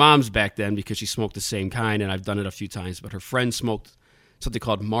knew my mom's back then because she smoked the same kind, and I've done it a few times, but her friend smoked something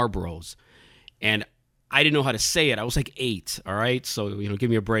called Marlboros. And I didn't know how to say it. I was like 8, all right? So, give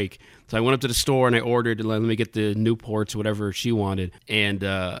me a break. So I went up to the store and I ordered, let me get the Newports, whatever she wanted. And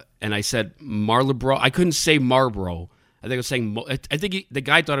I said Marlboro. I couldn't say Marlboro. I think I was saying, the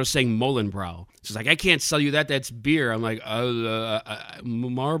guy thought I was saying Molenbrow. She's like, I can't sell you that. That's beer. I'm like,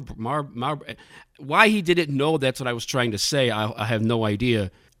 why he didn't know that's what I was trying to say, I have no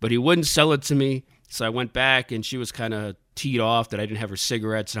idea. But he wouldn't sell it to me. So I went back, and she was kind of teed off that I didn't have her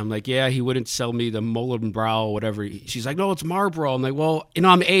cigarettes. And I'm like, yeah, he wouldn't sell me the Molenbrow or whatever. She's like, no, it's Marlboro. I'm like, well,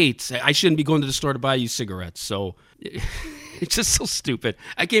 I'm 8. I shouldn't be going to the store to buy you cigarettes. So it's just so stupid.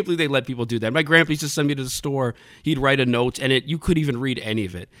 I can't believe they let people do that. My grandpa used to send me to the store. He'd write a note, and you couldn't even read any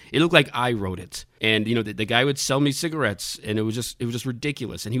of it. It looked like I wrote it. And, the guy would sell me cigarettes, and it was just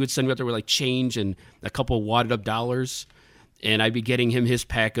ridiculous. And he would send me out there with, like, change and a couple of wadded up dollars. And I'd be getting him his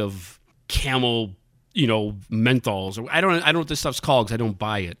pack of Camel menthols. I don't know what this stuff's called because I don't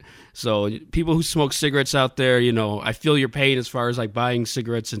buy it. So people who smoke cigarettes out there, I feel your pain as far as like buying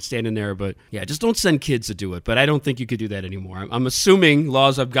cigarettes and standing there. But yeah, just don't send kids to do it. But I don't think you could do that anymore. I'm assuming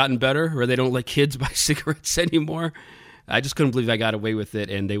laws have gotten better or they don't let kids buy cigarettes anymore. I just couldn't believe I got away with it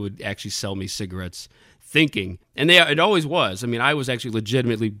and they would actually sell me cigarettes thinking. And it always was. I mean, I was actually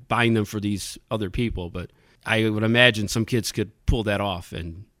legitimately buying them for these other people. But I would imagine some kids could pull that off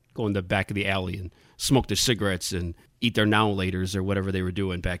and go in the back of the alley and smoke their cigarettes and eat their now-laters or whatever they were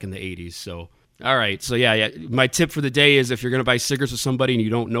doing back in the 80s. So, all right. So, yeah. My tip for the day is if you're going to buy cigarettes with somebody and you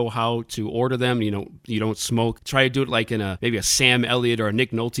don't know how to order them, you don't smoke, try to do it like in maybe a Sam Elliott or a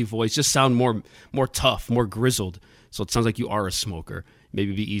Nick Nolte voice. Just sound more tough, more grizzled. So it sounds like you are a smoker. Maybe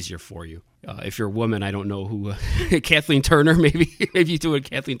it'd be easier for you. If you're a woman, I don't know who, Kathleen Turner, maybe you do a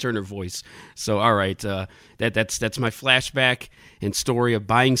Kathleen Turner voice. So, all right, that's my flashback and story of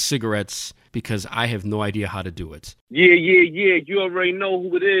buying cigarettes because I have no idea how to do it. Yeah. You already know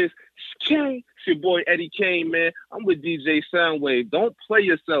who it is. It's Kane. It's your boy Eddie Kane, man. I'm with DJ Soundwave. Don't play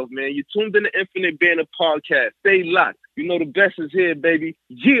yourself, man. You tuned in the Infinite Banter podcast. Stay locked. You know the best is here, baby.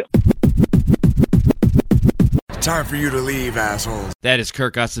 Yeah. Time for you to leave, assholes. That is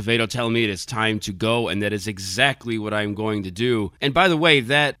Kirk Acevedo telling me it is time to go, and that is exactly what I'm going to do. And by the way,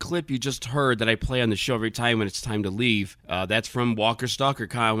 that clip you just heard that I play on the show every time when it's time to leave, that's from Walker Stalker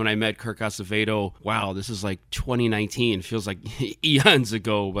Con when I met Kirk Acevedo. Wow, this is like 2019. Feels like eons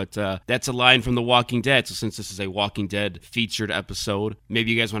ago, but that's a line from The Walking Dead. So since this is a Walking Dead featured episode, maybe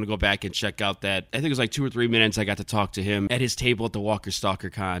you guys want to go back and check out that. I think it was like 2 or 3 minutes I got to talk to him at his table at the Walker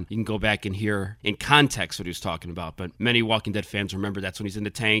Stalker Con. You can go back and hear in context what he was talking about, but many Walking Dead fans remember that's when he's in the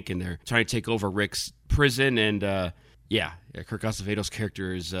tank and they're trying to take over Rick's prison, and Kirk Acevedo's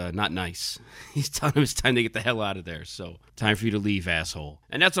character is not nice. He's telling him it's time to get the hell out of there, so time for you to leave, asshole.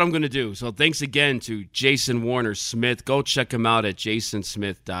 And that's what I'm going to do. So thanks again to Jason Warner Smith. Go check him out at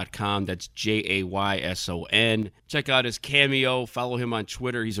jasonsmith.com. That's Jayson. Check out his Cameo. Follow him on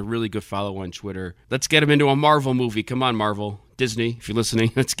Twitter. He's a really good follow on Twitter. Let's get him into a Marvel movie. Come on, Marvel. Disney, if you're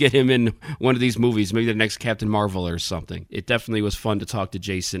listening, let's get him in one of these movies, maybe the next Captain Marvel or something. It definitely was fun to talk to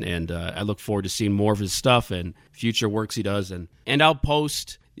Jason, and I look forward to seeing more of his stuff and future works he does. And I'll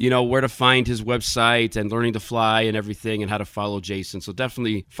post, where to find his website and Learning to Fly and everything and how to follow Jason. So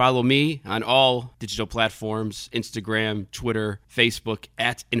definitely follow me on all digital platforms, Instagram, Twitter, Facebook,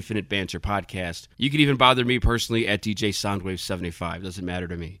 at Infinite Banter Podcast. You can even bother me personally at DJ Soundwave75. Doesn't matter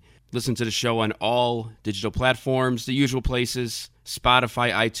to me. Listen to the show on all digital platforms, the usual places,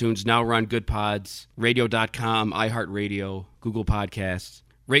 Spotify, iTunes, now we're on Good Pods, radio.com, iHeartRadio, Google Podcasts.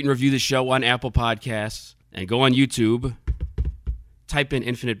 Rate and review the show on Apple Podcasts, and go on YouTube, type in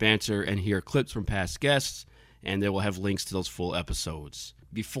Infinite Banter, and hear clips from past guests, and they will have links to those full episodes.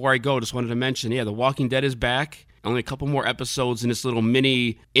 Before I go, just wanted to mention, The Walking Dead is back. Only a couple more episodes in this little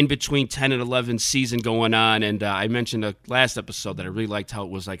mini in-between 10 and 11 season going on, and I mentioned the last episode that I really liked how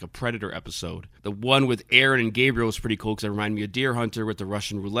it was like a Predator episode. The one with Aaron and Gabriel was pretty cool because it reminded me of Deer Hunter with the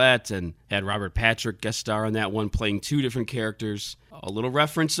Russian roulette, and had Robert Patrick guest star on that one, playing two different characters. A little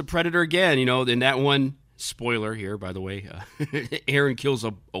reference to Predator again, in that one. Spoiler here, by the way. Aaron kills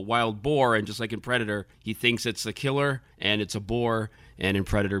a wild boar, and just like in Predator, he thinks it's a killer, and it's a boar. And in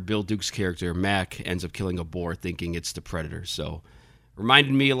Predator, Bill Duke's character, Mac, ends up killing a boar thinking it's the Predator. So,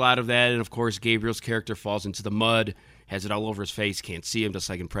 reminded me a lot of that. And, of course, Gabriel's character falls into the mud, has it all over his face, can't see him, just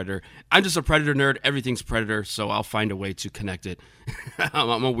like in Predator. I'm just a Predator nerd. Everything's Predator, so I'll find a way to connect it.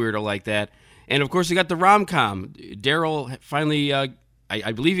 I'm a weirdo like that. And, of course, you got the rom-com. Daryl finally,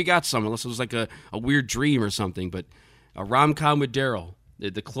 I believe he got some, unless it was like a weird dream or something. But a rom-com with Daryl,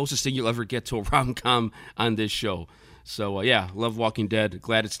 the closest thing you'll ever get to a rom-com on this show. So, love Walking Dead.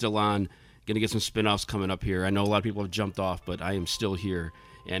 Glad it's still on. Going to get some spin-offs coming up here. I know a lot of people have jumped off, but I am still here.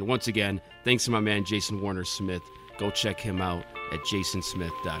 And once again, thanks to my man Jason Warner-Smith. Go check him out at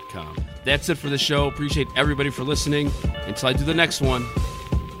jasonsmith.com. That's it for the show. Appreciate everybody for listening. Until I do the next one,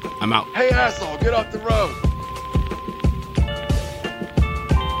 I'm out. Hey, asshole, get off the road.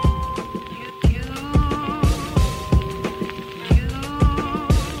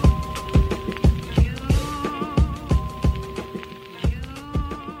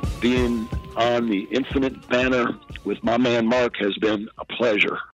 Being on the Infinite Banter with my man Mark has been a pleasure.